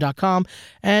primitiveevolution.com.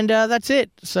 And that's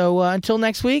it. So until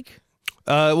next week.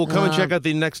 We'll come and check out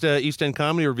the next East End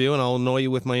Comedy Review, and I'll annoy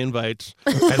you with my invites.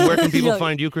 And where can people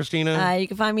find you, Christina? You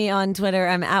can find me on Twitter.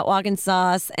 I'm at Walkin'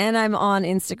 Sauce, and I'm on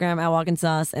Instagram at Walkin'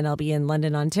 Sauce, and I'll be in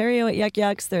London, Ontario at Yuck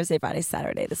Yucks Thursday, Friday,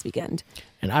 Saturday this weekend.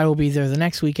 And I will be there the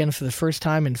next weekend for the first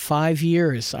time in 5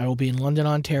 years. I will be in London,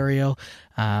 Ontario,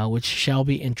 which shall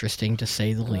be interesting to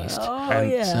say the least. Oh,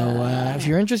 yeah. So if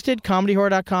you're interested,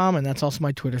 comedyhorror.com, and that's also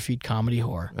my Twitter feed, Comedy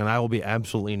Horror. And I will be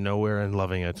absolutely nowhere and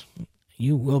loving it.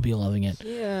 You will be loving it.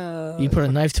 Yeah. You put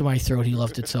a knife to my throat. He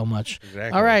loved it so much.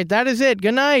 Exactly. All right, that is it.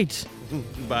 Good night.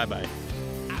 Bye-bye.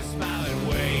 I smile and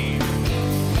wave.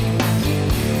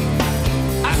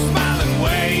 I smile and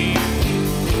wave.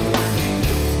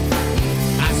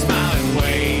 I smile and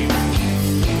wave.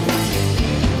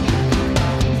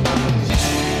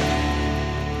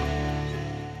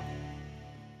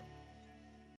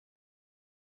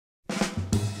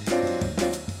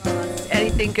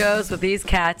 Anything goes with these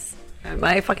cats. Am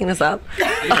I fucking this up?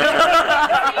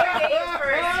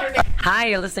 Hi,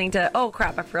 you're listening to... Oh,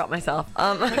 crap, I forgot myself.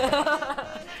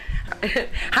 Hi,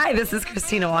 this is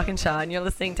Christina Walkinshaw, and you're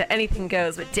listening to Anything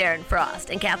Goes with Darren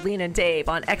Frost and Kathleen and Dave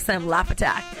on XM Laugh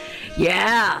Attack.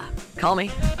 Yeah, call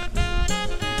me.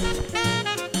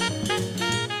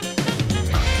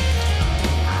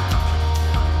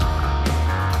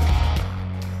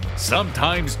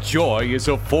 Sometimes joy is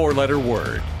a four-letter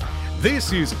word.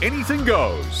 This is Anything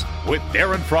Goes with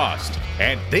Darren Frost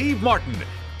and Dave Martin.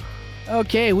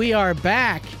 Okay, we are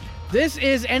back. This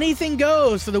is Anything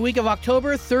Goes for the week of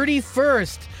October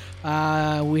 31st.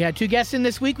 We had two guests in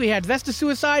this week. We had Vesta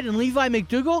Suicide and Levi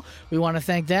McDougall. We want to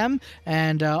thank them.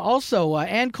 And also,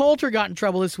 Ann Coulter got in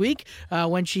trouble this week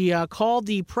when she called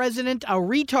the president a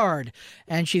retard.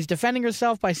 And she's defending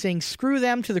herself by saying screw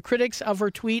them to the critics of her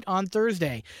tweet on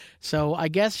Thursday. So I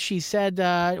guess she said,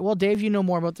 well, Dave, you know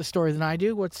more about the story than I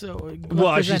do. Well,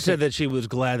 she said that she was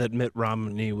glad that Mitt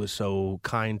Romney was so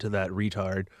kind to that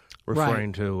retard,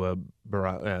 referring to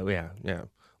Barack,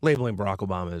 labeling Barack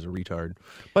Obama as a retard.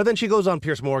 But then she goes on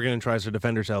Piers Morgan and tries to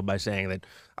defend herself by saying that,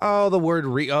 the word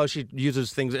she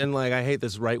uses things, and like, I hate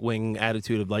this right-wing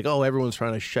attitude of like, everyone's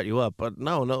trying to shut you up. But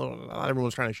no, not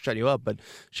everyone's trying to shut you up. But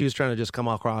she was trying to just come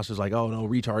across as like,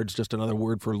 retard's just another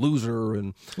word for loser.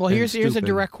 Here's a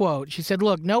direct quote. She said,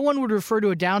 look, no one would refer to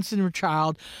a Down syndrome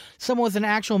child, someone with an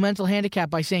actual mental handicap,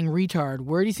 by saying retard.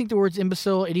 Where do you think the words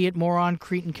imbecile, idiot, moron,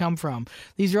 cretin come from?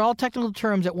 These are all technical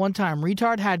terms at one time.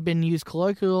 Retard had been used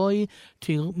colloquially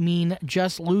to mean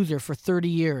just loser for 30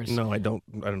 years. No, I don't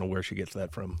know where she gets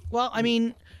that from. Well, I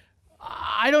mean,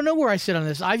 I don't know where I sit on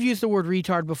this. I've used the word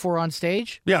retard before on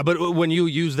stage. Yeah, but when you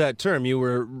use that term, you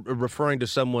were referring to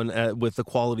someone with the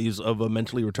qualities of a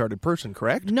mentally retarded person,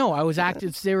 correct? No, I was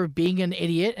they were being an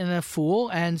idiot and a fool,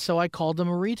 and so I called them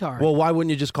a retard. Well, why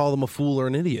wouldn't you just call them a fool or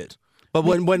an idiot? But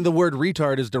when the word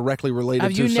retard is directly related to...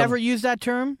 Have you never used that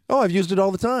term? Oh, I've used it all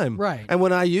the time. Right. And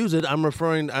when I use it, I'm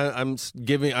referring... I'm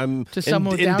to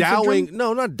someone with Down syndrome?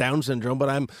 No, not Down syndrome, but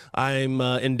I'm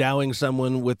endowing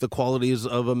someone with the qualities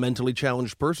of a mentally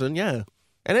challenged person, yeah.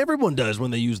 And everyone does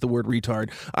when they use the word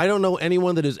retard. I don't know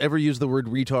anyone that has ever used the word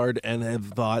retard and have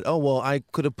thought, I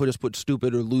could have just put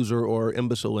stupid or loser or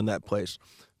imbecile in that place.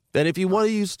 Then if you want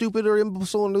to use stupid or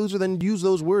imbecile and loser, then use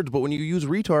those words. But when you use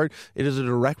retard, it is a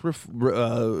direct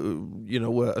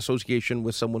association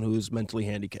with someone who is mentally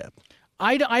handicapped.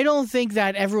 I don't think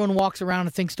that everyone walks around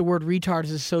and thinks the word retard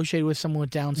is associated with someone with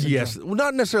Down syndrome. Yes, well,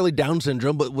 not necessarily Down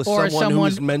syndrome, but with someone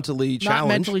who's mentally challenged. Not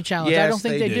mentally challenged. Yes, I don't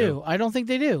think they do. I don't think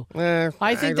they do.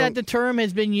 I think that the term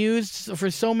has been used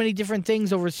for so many different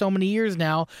things over so many years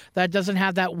now that doesn't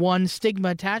have that one stigma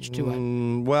attached to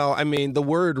it. Well, I mean, the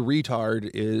word retard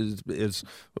is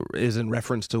in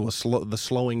reference to the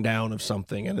slowing down of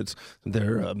something, and it's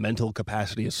their mental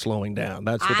capacity is slowing down.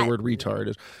 That's what the word retard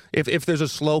is. If there's a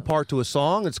slow part to a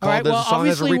song, it's called a song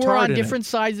as a retard. Obviously, we're on different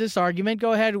sides of this argument.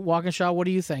 Go ahead, Walkinshaw. What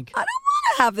do you think? I don't want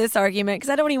to have this argument because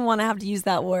I don't even want to have to use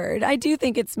that word. I do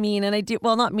think it's mean, and I do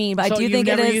not mean, but so I do think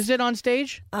it is. You've never used it on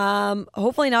stage?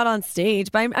 Hopefully not on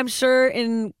stage, but I'm sure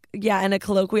in a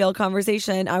colloquial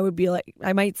conversation, I would be like,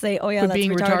 I might say, "Oh yeah, that's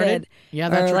being retarded." Yeah,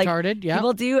 that's retarded. Yeah,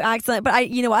 people do accent, but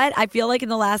you know what? I feel like in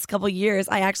the last couple of years,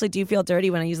 I actually do feel dirty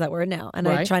when I use that word now, and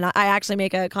I try not. I actually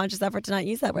make a conscious effort to not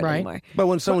use that word anymore. But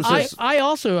when someone says, I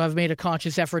also have made a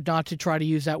conscious effort not to try to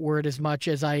use that word as much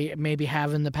as I maybe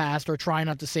have in the past, or try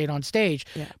not to say it on stage.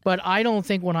 Yeah. But I don't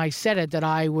think when I said it that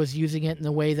I was using it in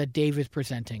the way that Dave is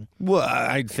presenting. Well,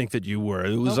 I think that you were.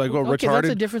 It was retarded. That's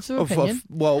a difference of opinion.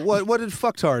 Well, what did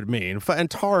fucktard mean? And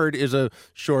tard is a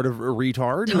short of a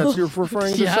retard, and that's you're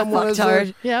referring to someone as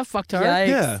fucktard. Yeah, fucktard.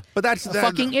 Yeah, but that's a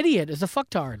fucking idiot is a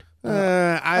fucktard.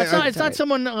 It's not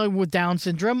someone with Down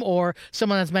syndrome or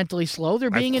someone that's mentally slow. They're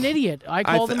being an idiot. I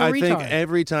call them a retard. I think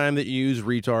every time that you use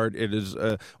retard, it is,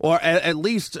 or at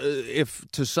least if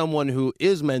to someone who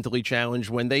is mentally challenged,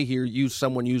 when they hear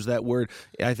someone use that word,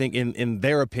 I think in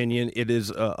their opinion, it is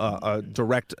a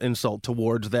direct insult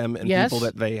towards them and people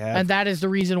that they have. And that is the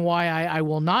reason why I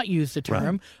will not use the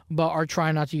term, or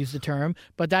try not to use the term.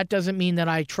 But that doesn't mean that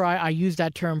I use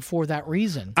that term for that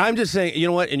reason. I'm just saying, you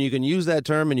know what? And you can use that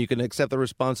term, and you can accept the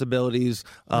responsibilities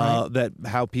that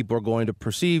how people are going to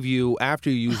perceive you after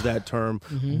you use that term.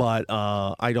 But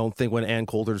I don't think when Ann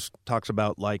Coulter talks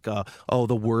about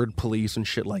the word police and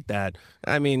shit like that,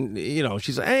 I mean,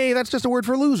 she's like, hey, that's just a word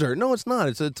for loser. No, it's not.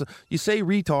 It's you say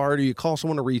retard, or you call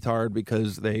someone a retard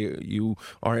because you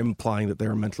are implying that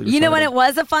they're mentally retarded. You know when it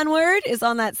was a fun word is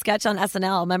on that sketch on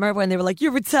SNL. Remember when they were like,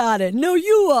 you're retarded. No,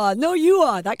 you are. No, you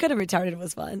are. That kind of retarded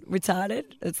was fun. Retarded.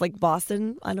 It's like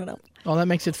Boston. I don't know. Oh, that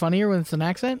makes it funnier when it's an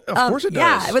accent? Of course it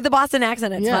does. Yeah, with the Boston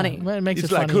accent, it's funny. It makes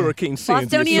it's it like funnier. Hurricane Sandy.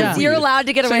 Bostonians, you're allowed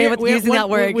to get away with using that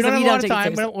word. We don't have a lot of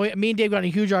time. Me and Dave got in a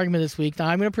huge argument this week. Now,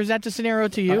 I'm going to present a scenario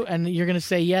to you, and you're going to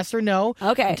say yes or no.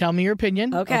 Okay. And tell me your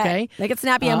opinion. Okay. Make it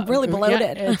snappy. I'm really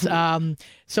bloated.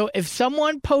 So if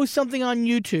someone posts something on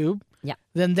YouTube,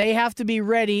 then they have to be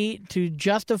ready to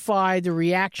justify the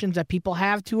reactions that people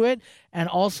have to it and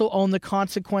also own the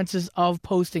consequences of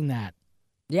posting that.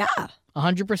 Yeah.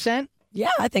 100%? Yeah,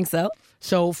 I think so.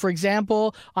 So, for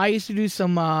example, I used to do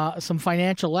some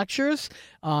financial lectures,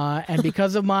 and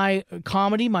because of my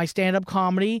comedy, my stand-up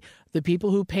comedy, the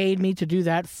people who paid me to do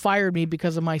that fired me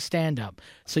because of my stand-up.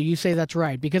 So you say that's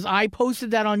right, because I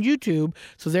posted that on YouTube,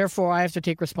 so therefore I have to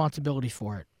take responsibility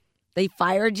for it. They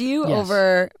fired you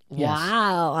over... Yes.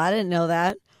 Wow, I didn't know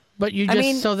that. But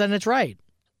so then it's right.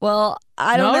 Well,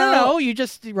 I don't know. No, you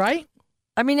just, right?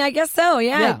 I mean, I guess so,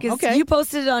 yeah. Because you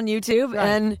posted it on YouTube,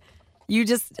 and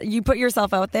you put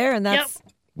yourself out there, and that's... Yep.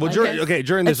 Well,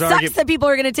 during this argument, it sucks that people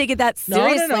are going to take it that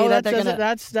seriously. No,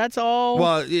 that's all.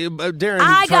 Well, Darren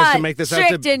tries to make this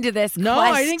tricked into this. No,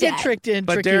 question. I didn't get tricked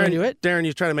into it. Darren,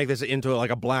 you try to make this into like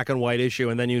a black and white issue,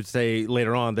 and then you say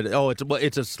later on that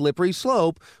it's a slippery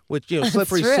slope. Which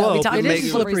slippery slope. It is a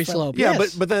slippery slope. Yeah,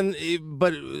 yes.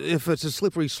 but if it's a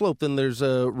slippery slope, then there's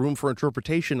room for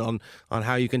interpretation on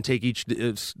how you can take each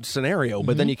scenario. Mm-hmm.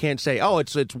 But then you can't say,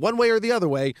 it's one way or the other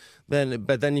way.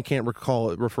 But then you can't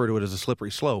refer to it as a slippery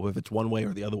slope if it's one way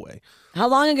or the other way. How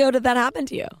long ago did that happen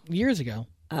to you? Years ago.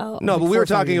 Oh, no, but we were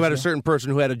talking about a certain person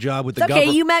who had a job with the government.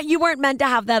 Okay, you weren't meant to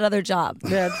have that other job.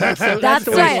 Yeah, that's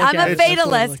right. I'm a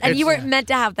fatalist, and you weren't meant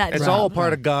to have that job. It's all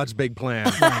part of God's big plan.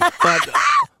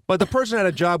 But the person had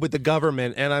a job with the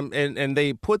government, and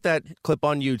they put that clip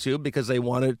on YouTube because they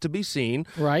wanted it to be seen.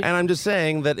 Right. And I'm just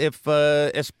saying that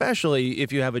especially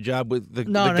if you have a job with the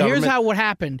government. No, here's what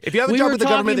happened. If you have a job with the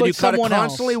government, then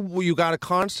you got to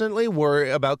constantly worry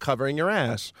about covering your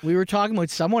ass. We were talking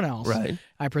with someone else. Right.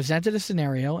 I presented a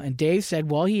scenario, and Dave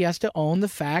said, well, he has to own the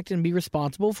fact and be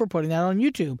responsible for putting that on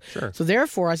YouTube. Sure. So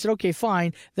therefore, I said, okay,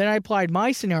 fine. Then I applied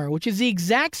my scenario, which is the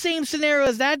exact same scenario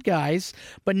as that guy's,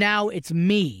 but now it's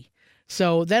me.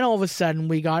 So then all of a sudden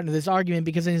we got into this argument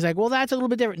because then he's like, well, that's a little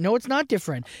bit different. No, it's not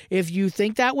different. If you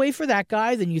think that way for that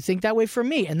guy, then you think that way for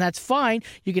me. And that's fine.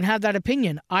 You can have that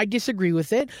opinion. I disagree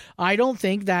with it. I don't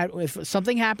think that if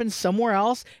something happens somewhere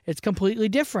else, it's completely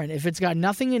different. If it's got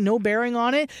nothing and no bearing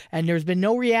on it and there's been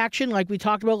no reaction like we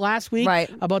talked about last week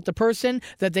about the person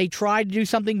that they tried to do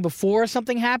something before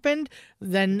something happened,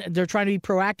 then they're trying to be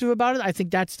proactive about it. I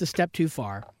think that's the step too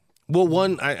far.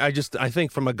 Well, I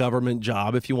think from a government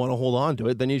job, if you want to hold on to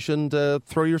it, then you shouldn't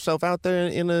throw yourself out there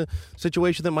in a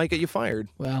situation that might get you fired.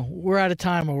 Well, we're out of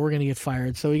time or we're going to get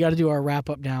fired, so we got to do our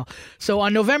wrap-up now. So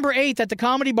on November 8th at the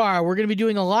Comedy Bar, we're going to be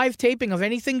doing a live taping of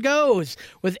Anything Goes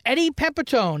with Eddie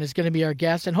Pepitone is going to be our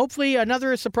guest, and hopefully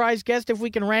another surprise guest if we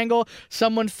can wrangle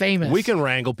someone famous. We can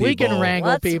wrangle people. We can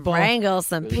wrangle Let's people. wrangle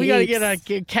some peeps. We got to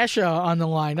get Kesha on the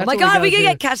line. That's oh my what God, we gotta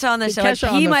can do. get Kesha on the show. Kesha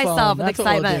I on pee the myself phone. with That's what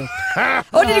we'll excitement.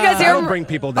 do. Oh, did you guys hear? That'll bring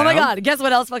people down. Oh my God, guess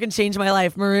what else fucking changed my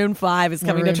life? Maroon 5 is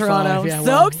coming to Toronto. 5, yeah, So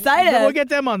well, excited. We'll get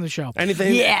them on the show.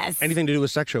 Anything? Yes. Anything to do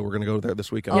with sex show? We're going to go there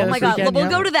this weekend. Oh Yeah, my this God, weekend, we'll yeah.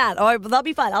 go to that. Oh, that'll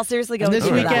be fun. I'll seriously go And to this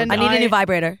that. weekend, I need a new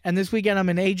vibrator. And this weekend, I'm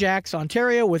in Ajax,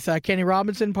 Ontario, with Kenny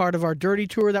Robinson, part of our Dirty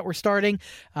Tour that we're starting,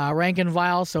 Rank and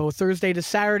Vile. So Thursday to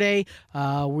Saturday,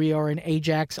 we are in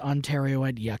Ajax, Ontario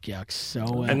at Yuck Yucks.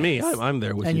 So and me, I'm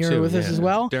there with and you you're too. with us as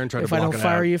well. Darren tried if to I block don't it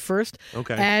fire out. you first.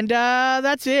 Okay. And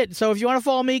that's it. So if you want to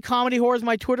follow me, Comedy Whore is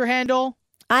my Twitter handle.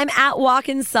 I'm at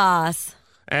Walkin' Sauce.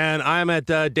 And I'm at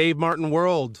Dave Martin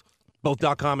World, both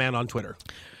 .com and on Twitter.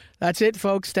 That's it,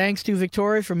 folks. Thanks to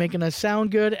Victoria for making us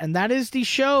sound good. And that is the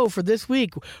show for this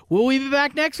week. Will we be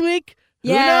back next week?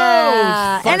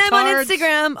 Yeah. Who knows? And I'm on Fucktards.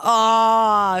 Instagram.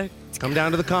 Oh, Come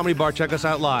down to the Comedy Bar. Check us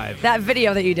out live. that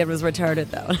video that you did was retarded,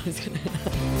 though.